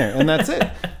back in there, and that's it.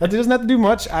 That doesn't have to do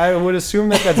much. I would assume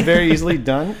that's very easily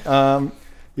done.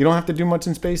 You don't have to do much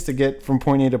in space to get from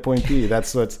point A to point B.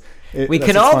 That's what's. We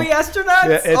can all be astronauts.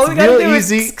 Yeah, it's all we gotta real do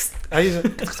easy. is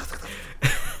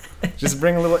just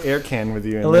bring a little air can with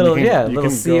you. And a little, you can little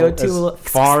CO2, go as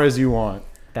far as you want.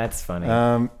 That's funny.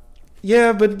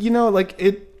 Yeah, but like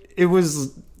it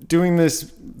was doing this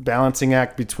balancing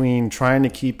act between trying to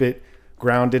keep it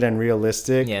grounded and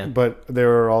realistic, but there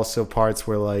were also parts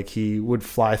where like he would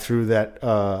fly through that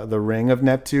the ring of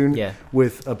Neptune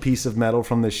with a piece of metal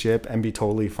from the ship and be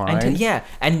totally fine,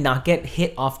 and not get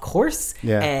hit off course,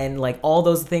 and like all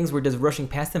those things were just rushing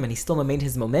past him and he still maintained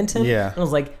his momentum. And I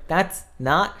was like, that's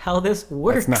not how this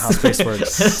works. That's not how space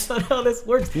works. That's not how this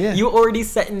works. You already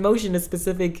set in motion a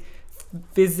specific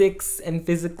physics and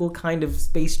physical kind of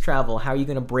space travel. How are you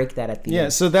going to break that at the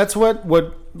end? So that's what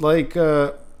like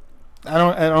I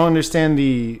don't understand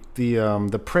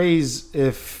the praise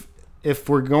if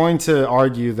we're going to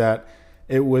argue that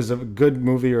it was a good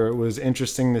movie or it was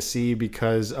interesting to see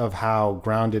because of how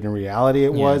grounded in reality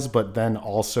it was, but then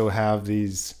also have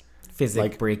these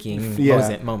physics breaking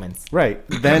moments. Right.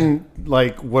 Then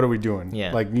like what are we doing?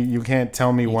 Like you can't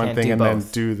tell me one thing and then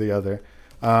do the other.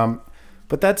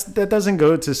 But that doesn't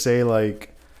go to say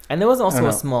like. And there was also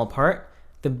a small part.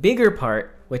 The bigger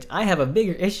part, which I have a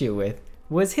bigger issue with,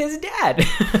 was his dad.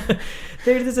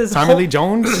 There's this Tommy Lee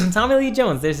Jones. Tommy Lee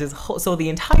Jones. There's this whole. So the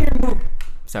entire movie.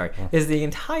 The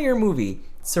entire movie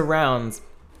surrounds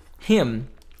him,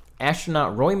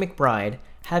 astronaut Roy McBride,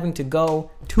 having to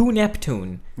go to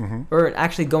Neptune, or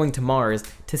actually going to Mars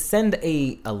to send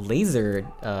a laser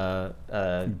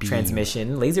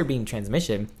transmission, laser beam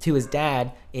transmission to his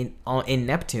dad in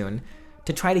Neptune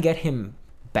to try to get him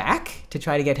back, to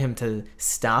try to get him to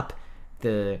stop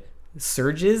the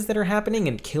surges that are happening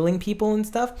and killing people and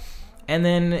stuff. And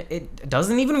then it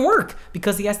doesn't even work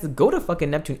because he has to go to fucking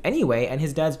Neptune anyway, and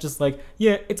his dad's just like,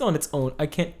 yeah, it's on its own, I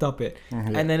can't stop it.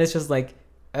 And then it's just like,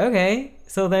 okay,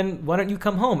 so then why don't you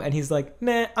come home? And he's like,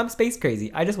 nah, I'm space crazy.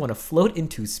 I just want to float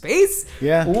into space.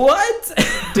 Yeah. What?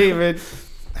 David,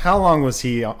 how long was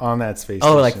he on that space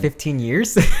station? Like 15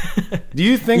 years? Do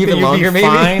you think that you'd be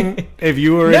fine if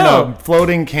you were in a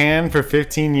floating can for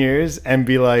 15 years and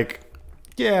be like,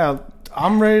 yeah,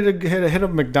 I'm ready to hit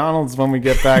up McDonald's when we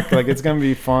get back. Like, it's going to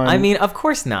be fun. I mean, of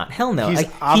course not. Hell no.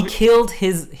 He killed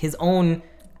his own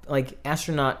like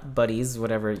astronaut buddies,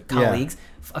 whatever, colleagues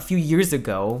a few years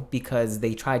ago because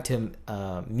they tried to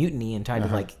mutiny and tried to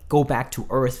like go back to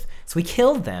Earth. So he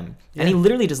killed them, and he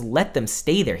literally just let them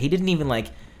stay there. He didn't even like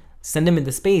send them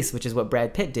into space, which is what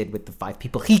Brad Pitt did with the 5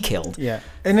 people he killed. Yeah,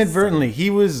 inadvertently, he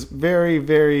was very,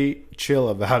 very chill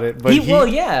about it. But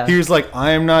he was like,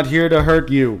 "I am not here to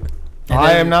hurt you.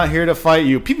 I am not here to fight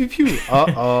you." Pew pew pew.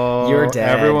 You're dead.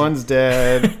 Everyone's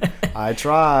dead. I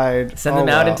tried. Send them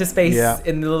out into space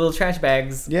in the little trash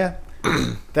bags. Yeah,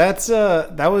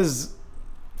 that was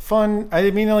fun. I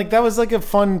mean, like that was like a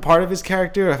fun part of his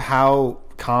character of how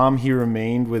calm he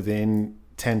remained within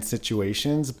tense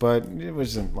situations, but it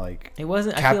wasn't like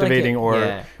captivating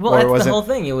or well, that's the whole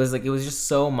thing. It was just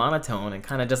so monotone and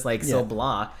kind of just like so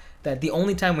blah that the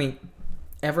only time we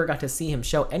ever got to see him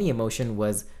show any emotion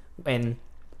was when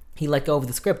he let go of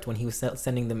the script. When he was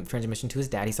sending the transmission to his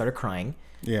dad, he started crying.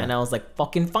 And I was like,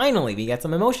 fucking finally, we got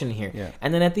some emotion here.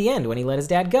 And then at the end, when he let his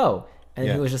dad go, and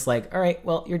he was just like, all right,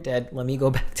 well, you're dead. Let me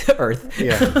go back to Earth.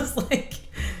 I was like,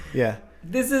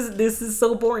 this is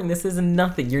so boring. This is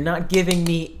nothing. You're not giving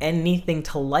me anything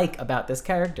to like about this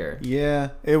character. Yeah,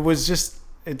 it was just,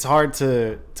 it's hard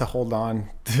to hold on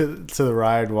to the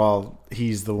ride while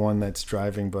he's the one that's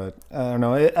driving. But I don't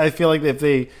know. I feel like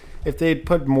if they'd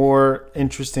put more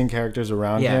interesting characters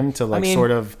around him to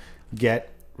sort of get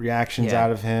reactions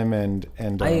out of him and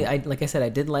I like I said, I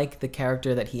did like the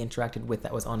character that he interacted with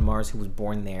that was on Mars, who was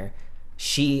born there.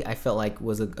 I felt like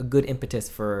was a good impetus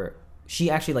for. She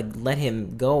actually like let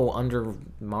him go under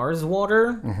Mars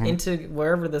water into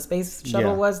wherever the space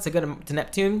shuttle was to go to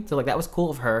Neptune. So like that was cool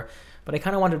of her, but I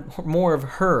kind of wanted more of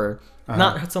her,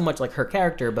 not so much like her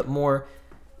character, but more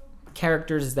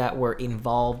characters that were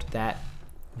involved that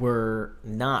were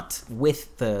not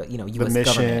with the U.S.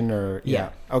 mission government. or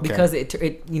okay, because it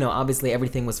obviously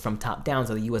everything was from top down,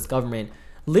 so the U.S. government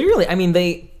literally, I mean,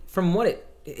 they, from what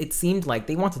it seemed like,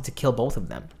 they wanted to kill both of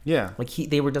them. Yeah, like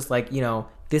they were just like,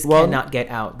 this cannot get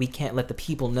out. We can't let the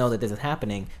people know that this is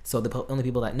happening. So the only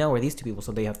people that know are these two people,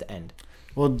 so they have to end.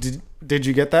 Well, did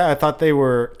you get that? I thought they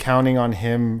were counting on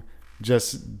him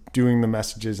just doing the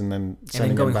messages and then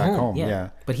sending him back home. Yeah.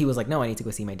 But he was like, no, I need to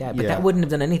go see my dad. But that wouldn't have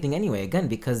done anything anyway, again,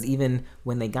 because even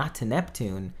when they got to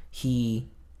Neptune, he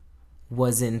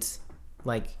wasn't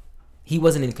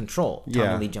in control,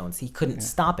 Tommy Lee Jones. He couldn't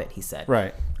stop it, he said.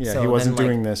 Right. Yeah, so he wasn't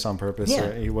doing this on purpose.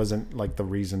 Yeah. He wasn't like the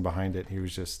reason behind it. He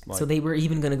was just like... So they were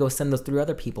even going to go send those 3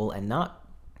 other people and not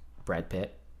Brad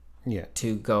Pitt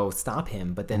to go stop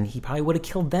him. But then he probably would have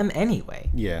killed them anyway.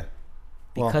 Yeah.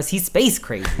 Because he's space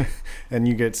crazy. And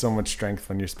you get so much strength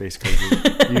when you're space crazy.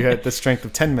 You get the strength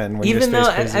of 10 men when you're space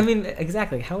crazy. I mean,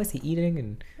 exactly. How is he eating?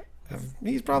 And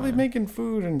he's probably making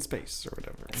food in space or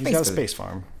whatever. He's got a space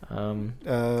farm.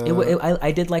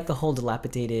 I did like the whole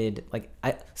dilapidated,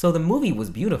 so the movie was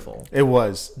beautiful. It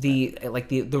was the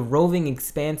roving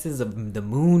expanses of the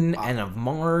moon and of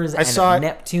Mars and of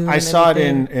Neptune. I saw it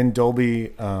in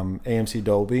Dolby, AMC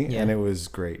Dolby, and it was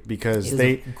great because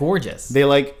gorgeous.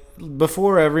 They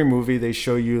before every movie they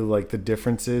show you like the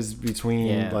differences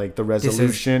between like the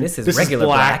resolution. This is regular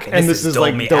black and this is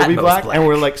like Dolby black, and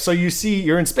we're like, so you see,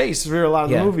 you're in space for a lot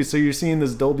of the movie, so you're seeing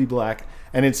this Dolby black.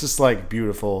 And it's just like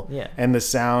beautiful, and the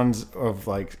sounds of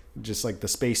like just like the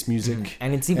space music,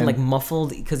 and it's even like muffled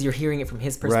because you're hearing it from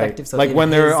his perspective. Right. So like when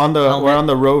we're on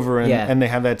the rover, and they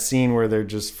have that scene where they're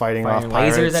just fighting off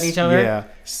pirates, lasers at each other.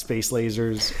 Space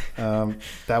lasers.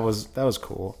 That was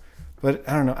cool, but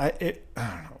I don't know. I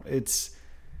don't know.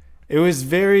 It was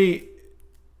very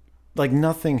like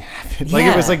nothing happened. Like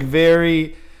it was like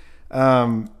very.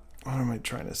 What am I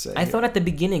trying to say? I thought at the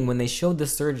beginning when they showed the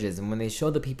surges and when they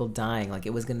showed the people dying, like it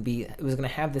was gonna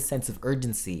have this sense of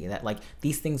urgency that like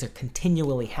these things are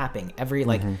continually happening every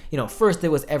first it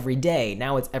was every day,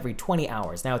 now it's every 20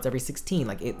 hours, now it's every 16.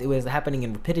 Like it was happening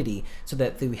in rapidity, so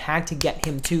that they had to get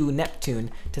him to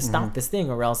Neptune to stop this thing,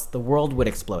 or else the world would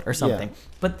explode or something. Yeah.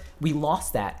 But we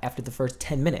lost that after the first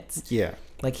 10 minutes. Yeah,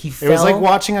 like he fell. It was like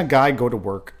watching a guy go to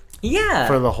work. Yeah.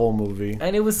 For the whole movie.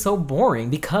 And it was so boring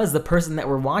because the person that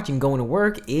we're watching going to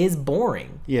work is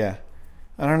boring. Yeah.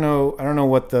 I don't know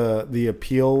what the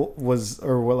appeal was,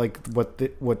 or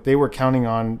what they were counting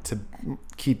on to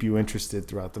keep you interested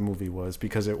throughout the movie was,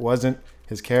 because it wasn't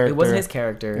his character. It wasn't his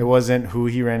character. It wasn't who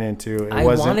he ran into. I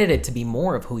wanted it to be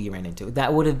more of who he ran into.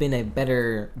 That would have been a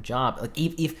better job. Like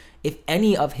if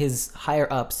any of his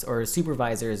higher ups or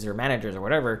supervisors or managers or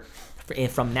whatever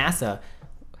from NASA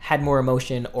had more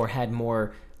emotion, or had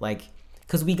more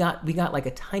because we got like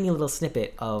a tiny little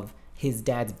snippet of his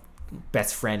dad's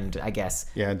best friend, I guess.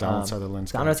 Yeah, Donald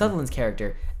Sutherland's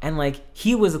character, and like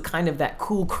he was kind of that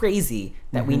cool crazy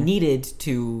that we needed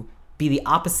to be the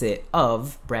opposite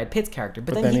of Brad Pitt's character.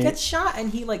 But then he gets shot and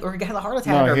he or he had a heart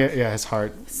attack. No, his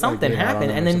heart. Something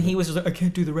happened, and then he was just like, I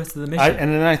can't do the rest of the mission.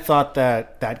 And then I thought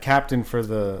that captain for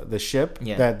the ship,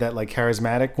 that like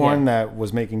charismatic one that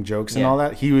was making jokes and all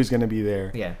that, he was going to be there.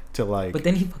 Yeah. To like. But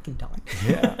then he fucking died.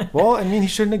 Yeah. Well, I mean, he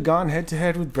shouldn't have gone head to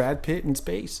head with Brad Pitt in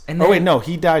space. And then, no,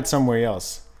 he died somewhere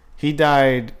else. He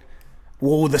died.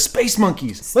 Whoa, the space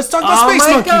monkeys. Let's talk about space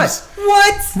monkeys. God.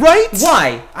 What? Right?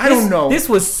 Why? I don't know. This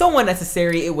was so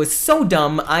unnecessary. It was so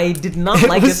dumb. I did not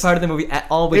like this part of the movie at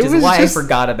all, which is why I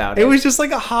forgot about it. It was just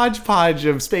like a hodgepodge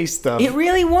of space stuff. It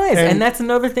really was. And that's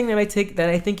another thing that I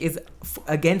think is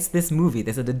against this movie.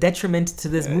 This is a detriment to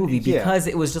this movie, because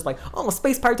it was just like, oh,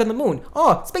 space pirates on the moon.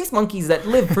 Oh, space monkeys that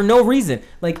live for no reason.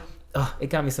 Like, it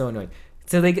got me so annoyed.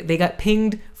 So they got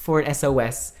pinged for an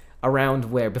SOS around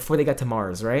where before they got to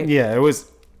Mars, right? Yeah, it was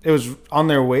on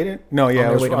their way to on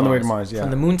the way to Mars. Yeah,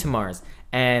 from the moon to Mars,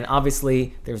 and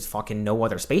obviously there's fucking no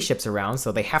other spaceships around,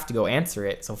 so they have to go answer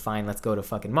it. So fine, let's go to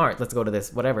fucking Mars. Let's go to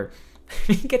this whatever.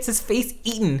 He gets his face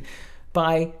eaten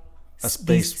by a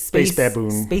space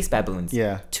baboon. Space baboons.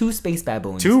 Yeah, 2 space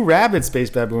baboons. 2 rabid space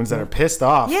baboons that are pissed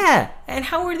off. Yeah, and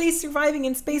how are they surviving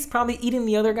in space? Probably eating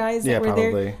the other guys that were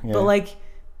there. Yeah. But like.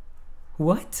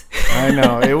 What? I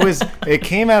know it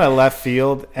came out of left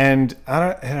field, and I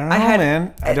don't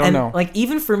know. I don't know. Like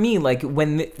even for me, like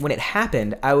when it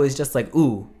happened, I was just like,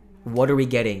 ooh, what are we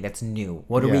getting that's new?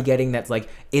 What are we getting that's like?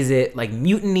 Is it like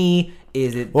mutiny?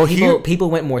 Is it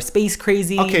people went more space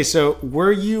crazy? Okay, so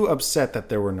were you upset that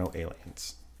there were no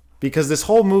aliens? Because this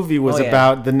whole movie was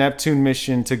about the Neptune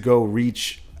mission to go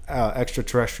reach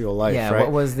extraterrestrial life. Yeah, right?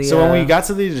 What was the? So when we got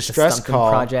to the distress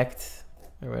call project.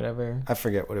 or whatever. I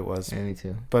forget what it was. Yeah, me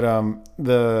too. But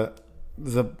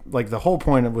the whole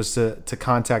point was to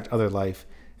contact other life.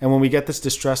 And when we get this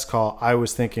distress call, I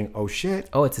was thinking, oh shit.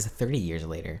 Oh, it's 30 years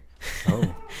later.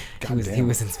 Oh, he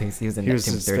was in space. He was in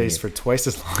space for twice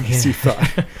as long as you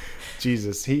thought.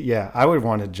 Jesus. I would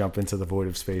want to jump into the void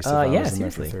of space if I was in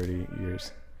there for 30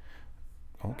 years.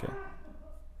 Okay.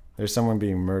 There's someone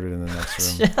being murdered in the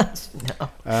next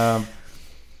room.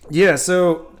 No.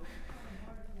 So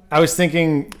I was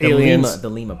thinking aliens. The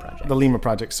Lima Project. The Lima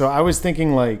Project. So I was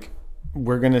thinking like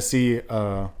we're going to see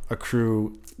a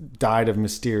crew died of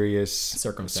mysterious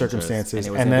circumstances.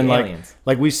 And then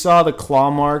like we saw the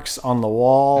claw marks on the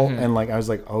wall and like I was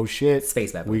like, oh shit.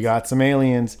 Space baboons. We got some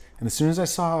aliens. And as soon as I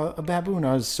saw a baboon,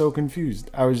 I was so confused.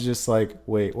 I was just like,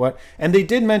 wait, what? And they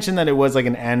did mention that it was like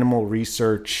an animal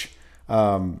research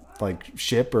like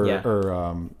ship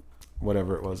or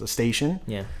whatever it was, a station.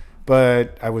 Yeah.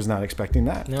 But I was not expecting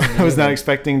that. No, I was not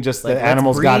expecting just the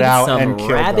animals got out and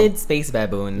killed rabid them. Space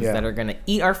baboons that are gonna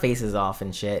eat our faces off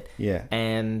and shit. Yeah.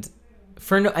 And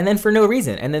for no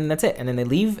reason. And then that's it. And then they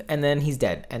leave and then he's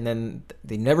dead. And then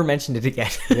they never mentioned it again.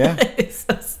 Yeah. It's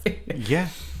so stupid. Yeah.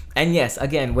 And yes,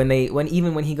 again, when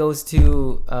he goes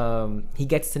to he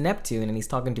gets to Neptune and he's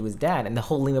talking to his dad, and the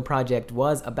whole Lima Project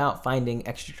was about finding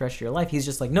extraterrestrial life. He's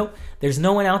just like, nope, there's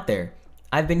no one out there.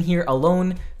 I've been here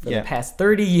alone for the past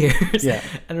 30 years. Yeah.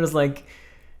 And it was like,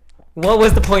 what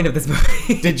was the point of this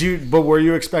movie? But were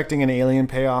you expecting an alien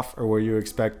payoff, or were you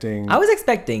expecting? I was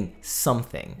expecting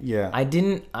something. Yeah. I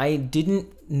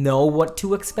didn't know what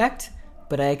to expect,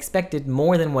 but I expected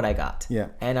more than what I got. Yeah.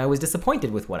 And I was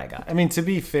disappointed with what I got. I mean, to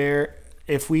be fair,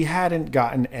 if we hadn't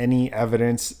gotten any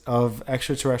evidence of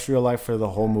extraterrestrial life for the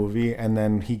whole movie, and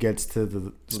then he gets to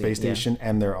the space station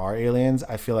and there are aliens,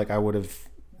 I feel like I would have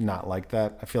not liked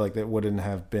that. I feel like that wouldn't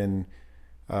have been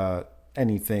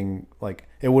anything like,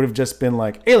 it would have just been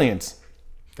like aliens.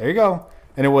 There you go.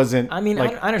 And it wasn't. I mean,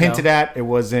 like, I don't hinted know. At. It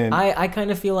wasn't. I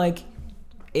kind of feel like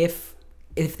if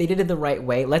they did it the right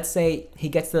way, let's say he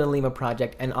gets to the Lima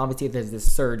Project, and obviously there's this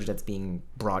surge that's being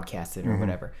broadcasted or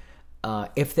whatever.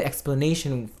 If the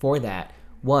explanation for that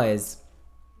was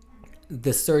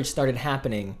the surge started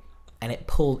happening, and it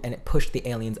pushed the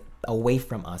aliens away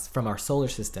from us, from our solar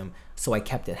system, so I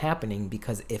kept it happening,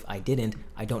 because if I didn't,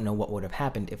 I don't know what would have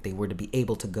happened if they were to be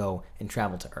able to go and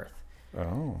travel to Earth.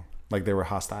 Oh, like they were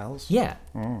hostiles? Yeah.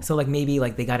 Oh. So like maybe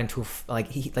like they got into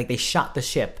they shot the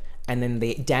ship, and then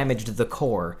they damaged the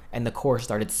core, and the core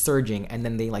started surging, and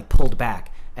then they like pulled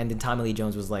back, and then Tommy Lee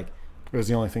Jones was like, it was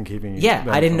the only thing keeping you. Yeah,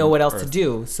 I didn't know what else to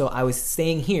do, so I was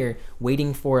staying here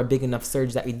waiting for a big enough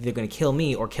surge that they're going to kill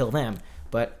me or kill them.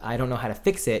 But I don't know how to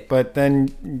fix it. But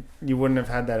then you wouldn't have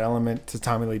had that element to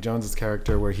Tommy Lee Jones's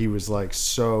character where he was like,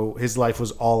 so his life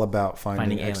was all about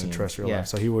finding extraterrestrial life.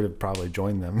 So he would have probably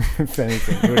joined them, if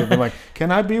anything. He would have been like,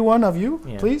 can I be one of you,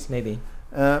 please? Maybe.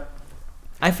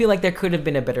 I feel like there could have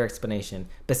been a better explanation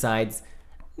besides,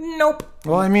 nope.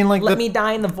 Well, I mean, like, let me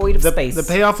die in the void of space. The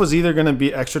payoff was either going to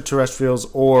be extraterrestrials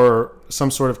or some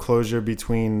sort of closure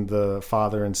between the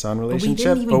father and son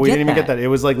relationship, but we didn't even get that. It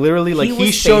was like literally like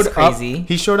he showed up.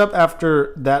 He showed up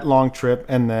after that long trip,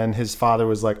 and then his father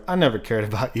was like, "I never cared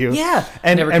about you." Yeah,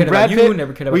 and never cared Brad about you. Pitt,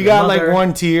 Never cared about we got like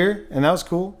one tear, and that was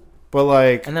cool. But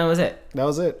like, and that was it. That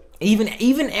was it.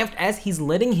 Even as he's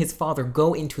letting his father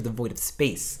go into the void of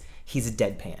space, he's a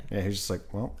deadpan. Yeah, he's just like,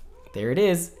 well, there it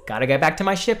is. Gotta get back to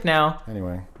my ship now.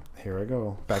 Anyway, here I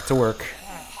go. Back to work.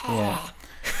 Yeah.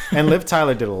 And Liv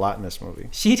Tyler did a lot in this movie.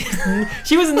 She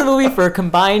was in the movie for a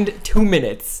combined 2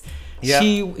 minutes. Yeah.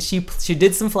 She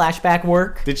did some flashback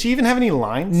work. Did she even have any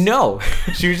lines? No.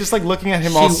 She was just like looking at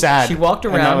him all sad. She walked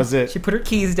around. And that was it. She put her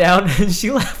keys down and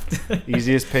she left.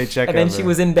 Easiest paycheck ever. And then ever. She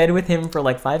was in bed with him for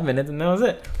like 5 minutes, and that was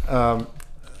it.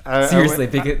 Seriously,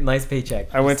 nice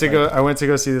paycheck. I went to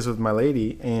go see this with my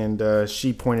lady, and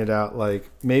she pointed out like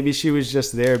maybe she was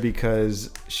just there because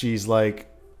she's like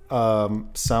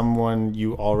someone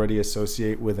you already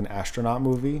associate with an astronaut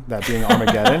movie, that being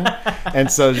Armageddon.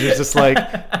 And so she's just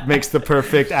like makes the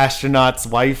perfect astronaut's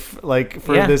wife like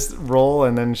for this role,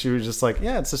 and then she was just like,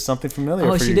 yeah, it's just something familiar.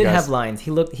 Oh, for she you did guys. have lines.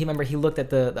 He looked at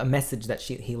the message that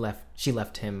she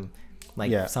left him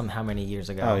like how many years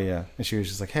ago. Oh yeah. And she was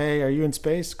just like, hey, are you in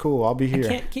space? Cool, I'll be here. I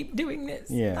can't keep doing this.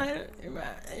 Yeah.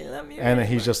 I love you. And then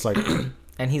he's just like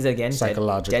and he's again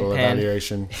psychological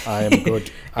evaluation. I am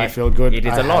good. I feel good. It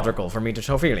is illogical for me to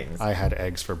show feelings. I had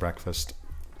eggs for breakfast.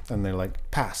 And they're like,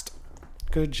 passed.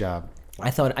 Good job.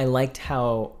 I liked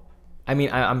how, I mean,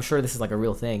 I'm sure this is like a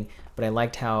real thing, but I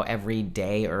liked how every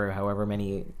day or however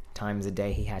many times a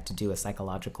day he had to do a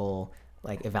psychological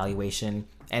like evaluation,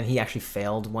 and he actually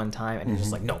failed one time, and he was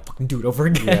just like, no, fucking do it over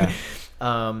again.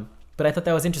 Yeah. But I thought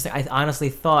that was interesting. I honestly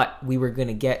thought we were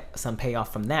gonna get some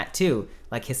payoff from that too,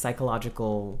 like his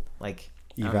psychological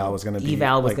eval was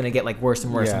gonna get like worse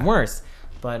and worse and worse.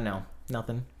 But no,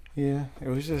 nothing. Yeah, it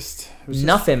was just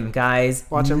nothing, guys.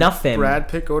 Watching nothing. Brad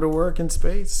Pitt go to work in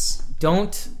space.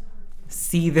 Don't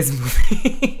see this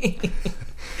movie.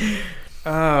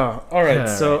 All right.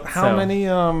 So how many?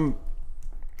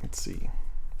 Let's see.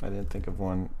 I didn't think of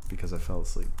one because I fell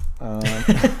asleep.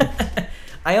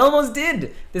 I almost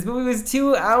did. This movie was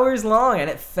 2 hours long, and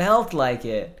it felt like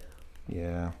it.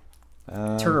 Yeah.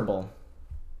 Terrible.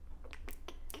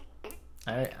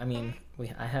 I mean,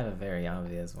 I have a very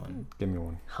obvious one. Give me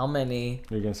one. How many...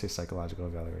 You're going to say psychological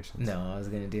evaluations. No, I was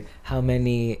going to do... How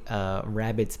many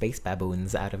rabid space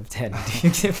baboons out of 10 do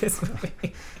you give this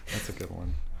movie? That's a good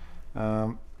one.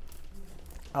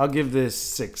 I'll give this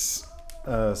 6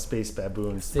 space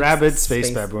baboons. Rabid space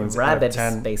baboons out of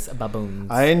 10. Space baboons.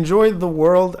 I enjoyed the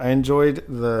world. I enjoyed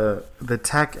the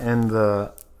tech and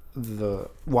the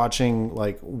watching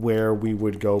like where we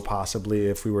would go possibly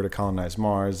if we were to colonize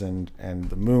Mars and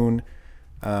the moon.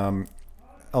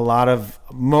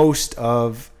 Most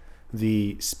of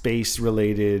the space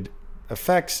related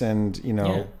effects and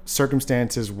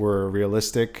circumstances were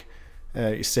realistic,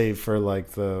 save for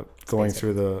like the going space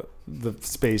through the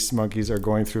space monkeys are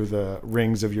going through the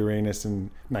rings of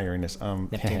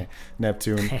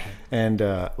Neptune and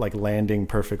like landing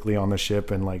perfectly on the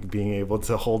ship and like being able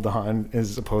to hold on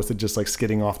as opposed to just like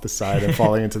skidding off the side and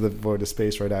falling into the void of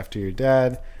space right after your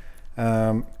dad.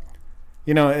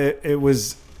 It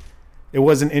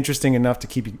wasn't interesting enough to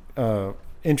keep you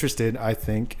interested, I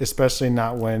think, especially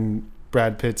not when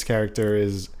Brad Pitt's character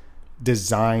is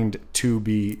designed to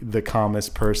be the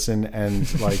calmest person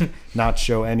and like not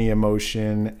show any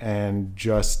emotion and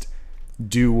just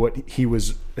do what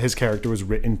his character was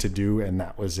written to do, and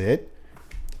that was it.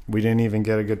 We didn't even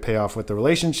get a good payoff with the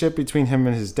relationship between him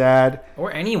and his dad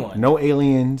or anyone. No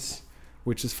aliens,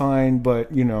 which is fine,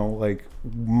 but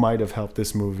might have helped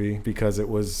this movie because it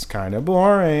was kind of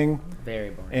boring. Very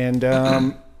boring.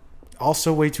 And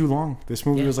also way too long. This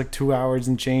movie was like 2 hours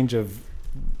and change of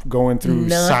going through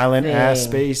silent ass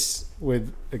space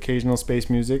with occasional space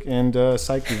music and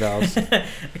psych evals.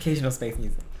 Occasional space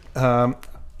music.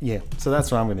 Yeah, so that's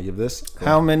what I'm going to give this. Cool.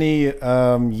 How many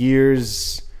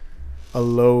years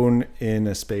alone in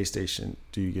a space station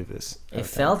do you give this? It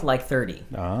felt like 30.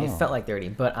 Oh. It felt like 30,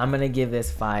 but I'm going to give this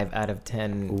 5 out of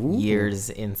 10 years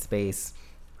in space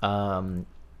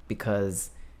because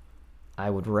I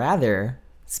would rather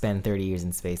spend 30 years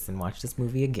in space and watch this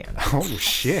movie again. Oh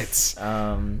shit.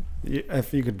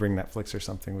 If you could bring Netflix or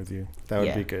something with you, that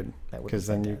would be good, because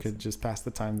then you could just pass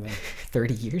the time there.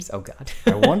 30 years? Oh god.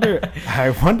 I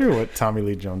wonder what Tommy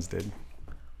Lee Jones did.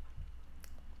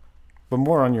 But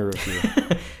more on your review.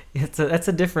 That's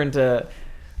a different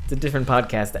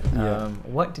podcast.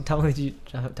 What did Tommy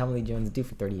Lee Jones do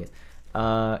for 30 years?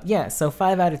 So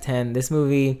 5 out of 10. This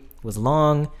movie was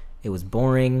long, it was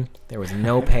boring, there was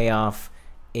no payoff.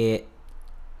 It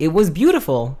was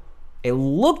beautiful. It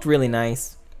looked really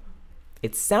nice.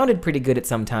 It sounded pretty good at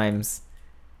some times,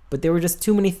 but there were just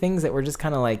too many things that were just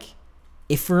kind of like,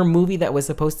 if for a movie that was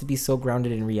supposed to be so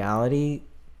grounded in reality,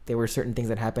 there were certain things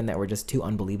that happened that were just too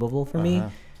unbelievable for me,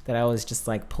 that I was just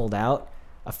like pulled out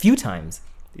a few times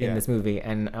in this movie,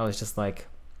 and I was just like,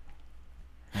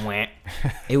 Mwah.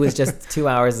 It was just 2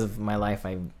 hours of my life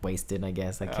I wasted. I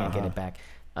guess I can't get it back.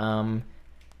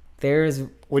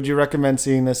 Would you recommend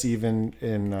seeing this even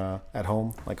in at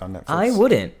home, like on Netflix? I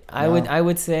wouldn't. I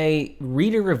would say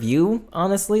read a review.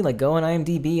 Honestly, like go on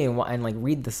IMDb and like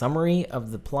read the summary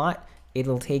of the plot.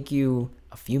 It'll take you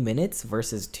a few minutes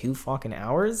versus 2 fucking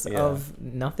hours of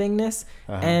nothingness,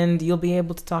 and you'll be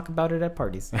able to talk about it at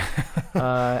parties.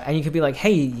 And you could be like,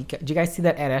 "Hey, did you guys see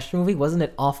that Ad Astra movie? Wasn't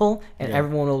it awful?" And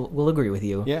everyone will agree with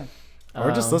you. Yeah. Or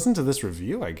just listen to this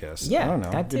review, I guess. Yeah, I don't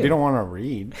know. that too. If you don't want to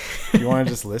read, if you want to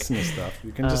just listen to stuff,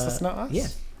 you can just listen to us. Yeah.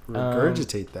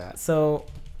 Regurgitate that. So,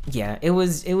 yeah, it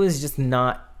was just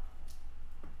not...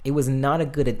 It was not a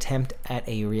good attempt at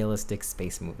a realistic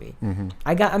space movie. Mm-hmm.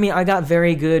 I got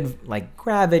very good, like,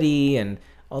 Gravity and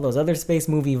all those other space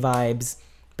movie vibes,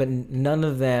 but none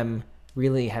of them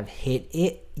really have hit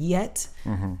it yet.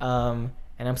 Mm-hmm.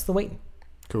 And I'm still waiting.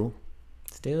 Cool.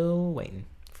 Still waiting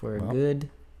for a good...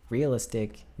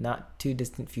 realistic, not too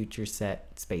distant future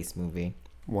set space movie.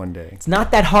 One day. It's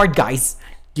not that hard, guys.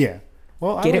 Yeah.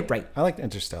 Well, Get it right. I liked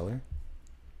Interstellar.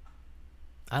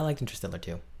 I liked Interstellar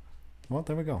too. Well,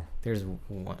 there we go. There's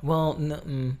one. Well,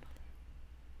 no,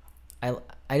 I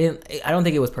don't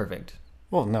think it was perfect.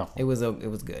 Well, no. It was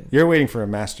good. You're waiting for a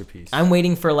masterpiece. I'm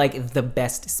waiting for like the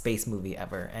best space movie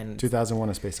ever, and 2001: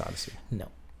 A Space Odyssey. No.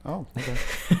 Oh, okay.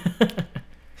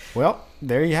 Well,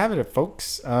 there you have it,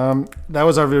 folks. That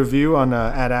was our review on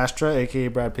Ad Astra, aka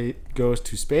Brad Pitt Goes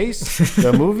to Space,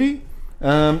 the movie.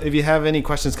 If you have any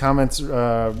questions, comments,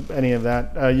 any of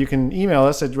that, you can email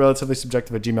us at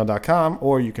relatively-subjective@gmail.com,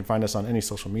 or you can find us on any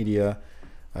social media.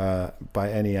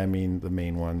 By any, I mean the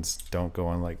main ones. Don't go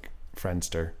on like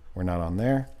Friendster. We're not on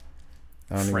there.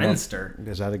 Friendster?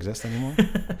 Does that exist anymore?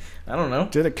 I don't know.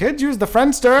 Do the kids use the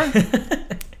Friendster?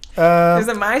 Is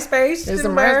it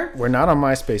MySpace? We're not on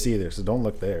MySpace either, so don't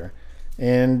look there.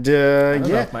 And I don't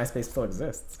know if MySpace still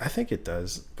exists. I think it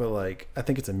does, but like I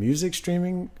think it's a music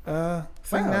streaming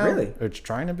thing now. Really? Or it's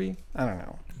trying to be. I don't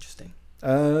know. Interesting.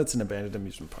 It's an abandoned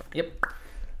amusement park. Yep.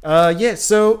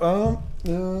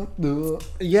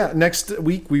 Next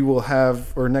week we will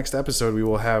have, or next episode we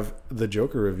will have the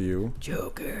Joker review.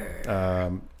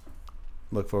 Joker.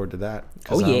 Look forward to that.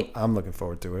 Oh yeah. I'm looking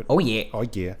forward to it. Oh yeah. Oh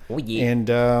yeah. Oh yeah. And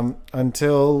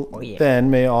until then,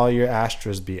 may all your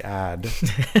Astras be ad.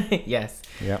 Yes.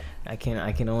 Yeah. I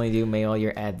can only do may all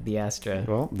your Ad Astra.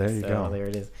 Well, there you go. There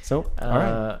it is. So, all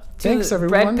right. Thanks,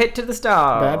 everyone. Brad Pitt to the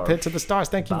stars. Brad Pitt to the stars.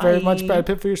 Thank you very much, Brad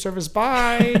Pitt, for your service.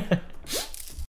 Bye.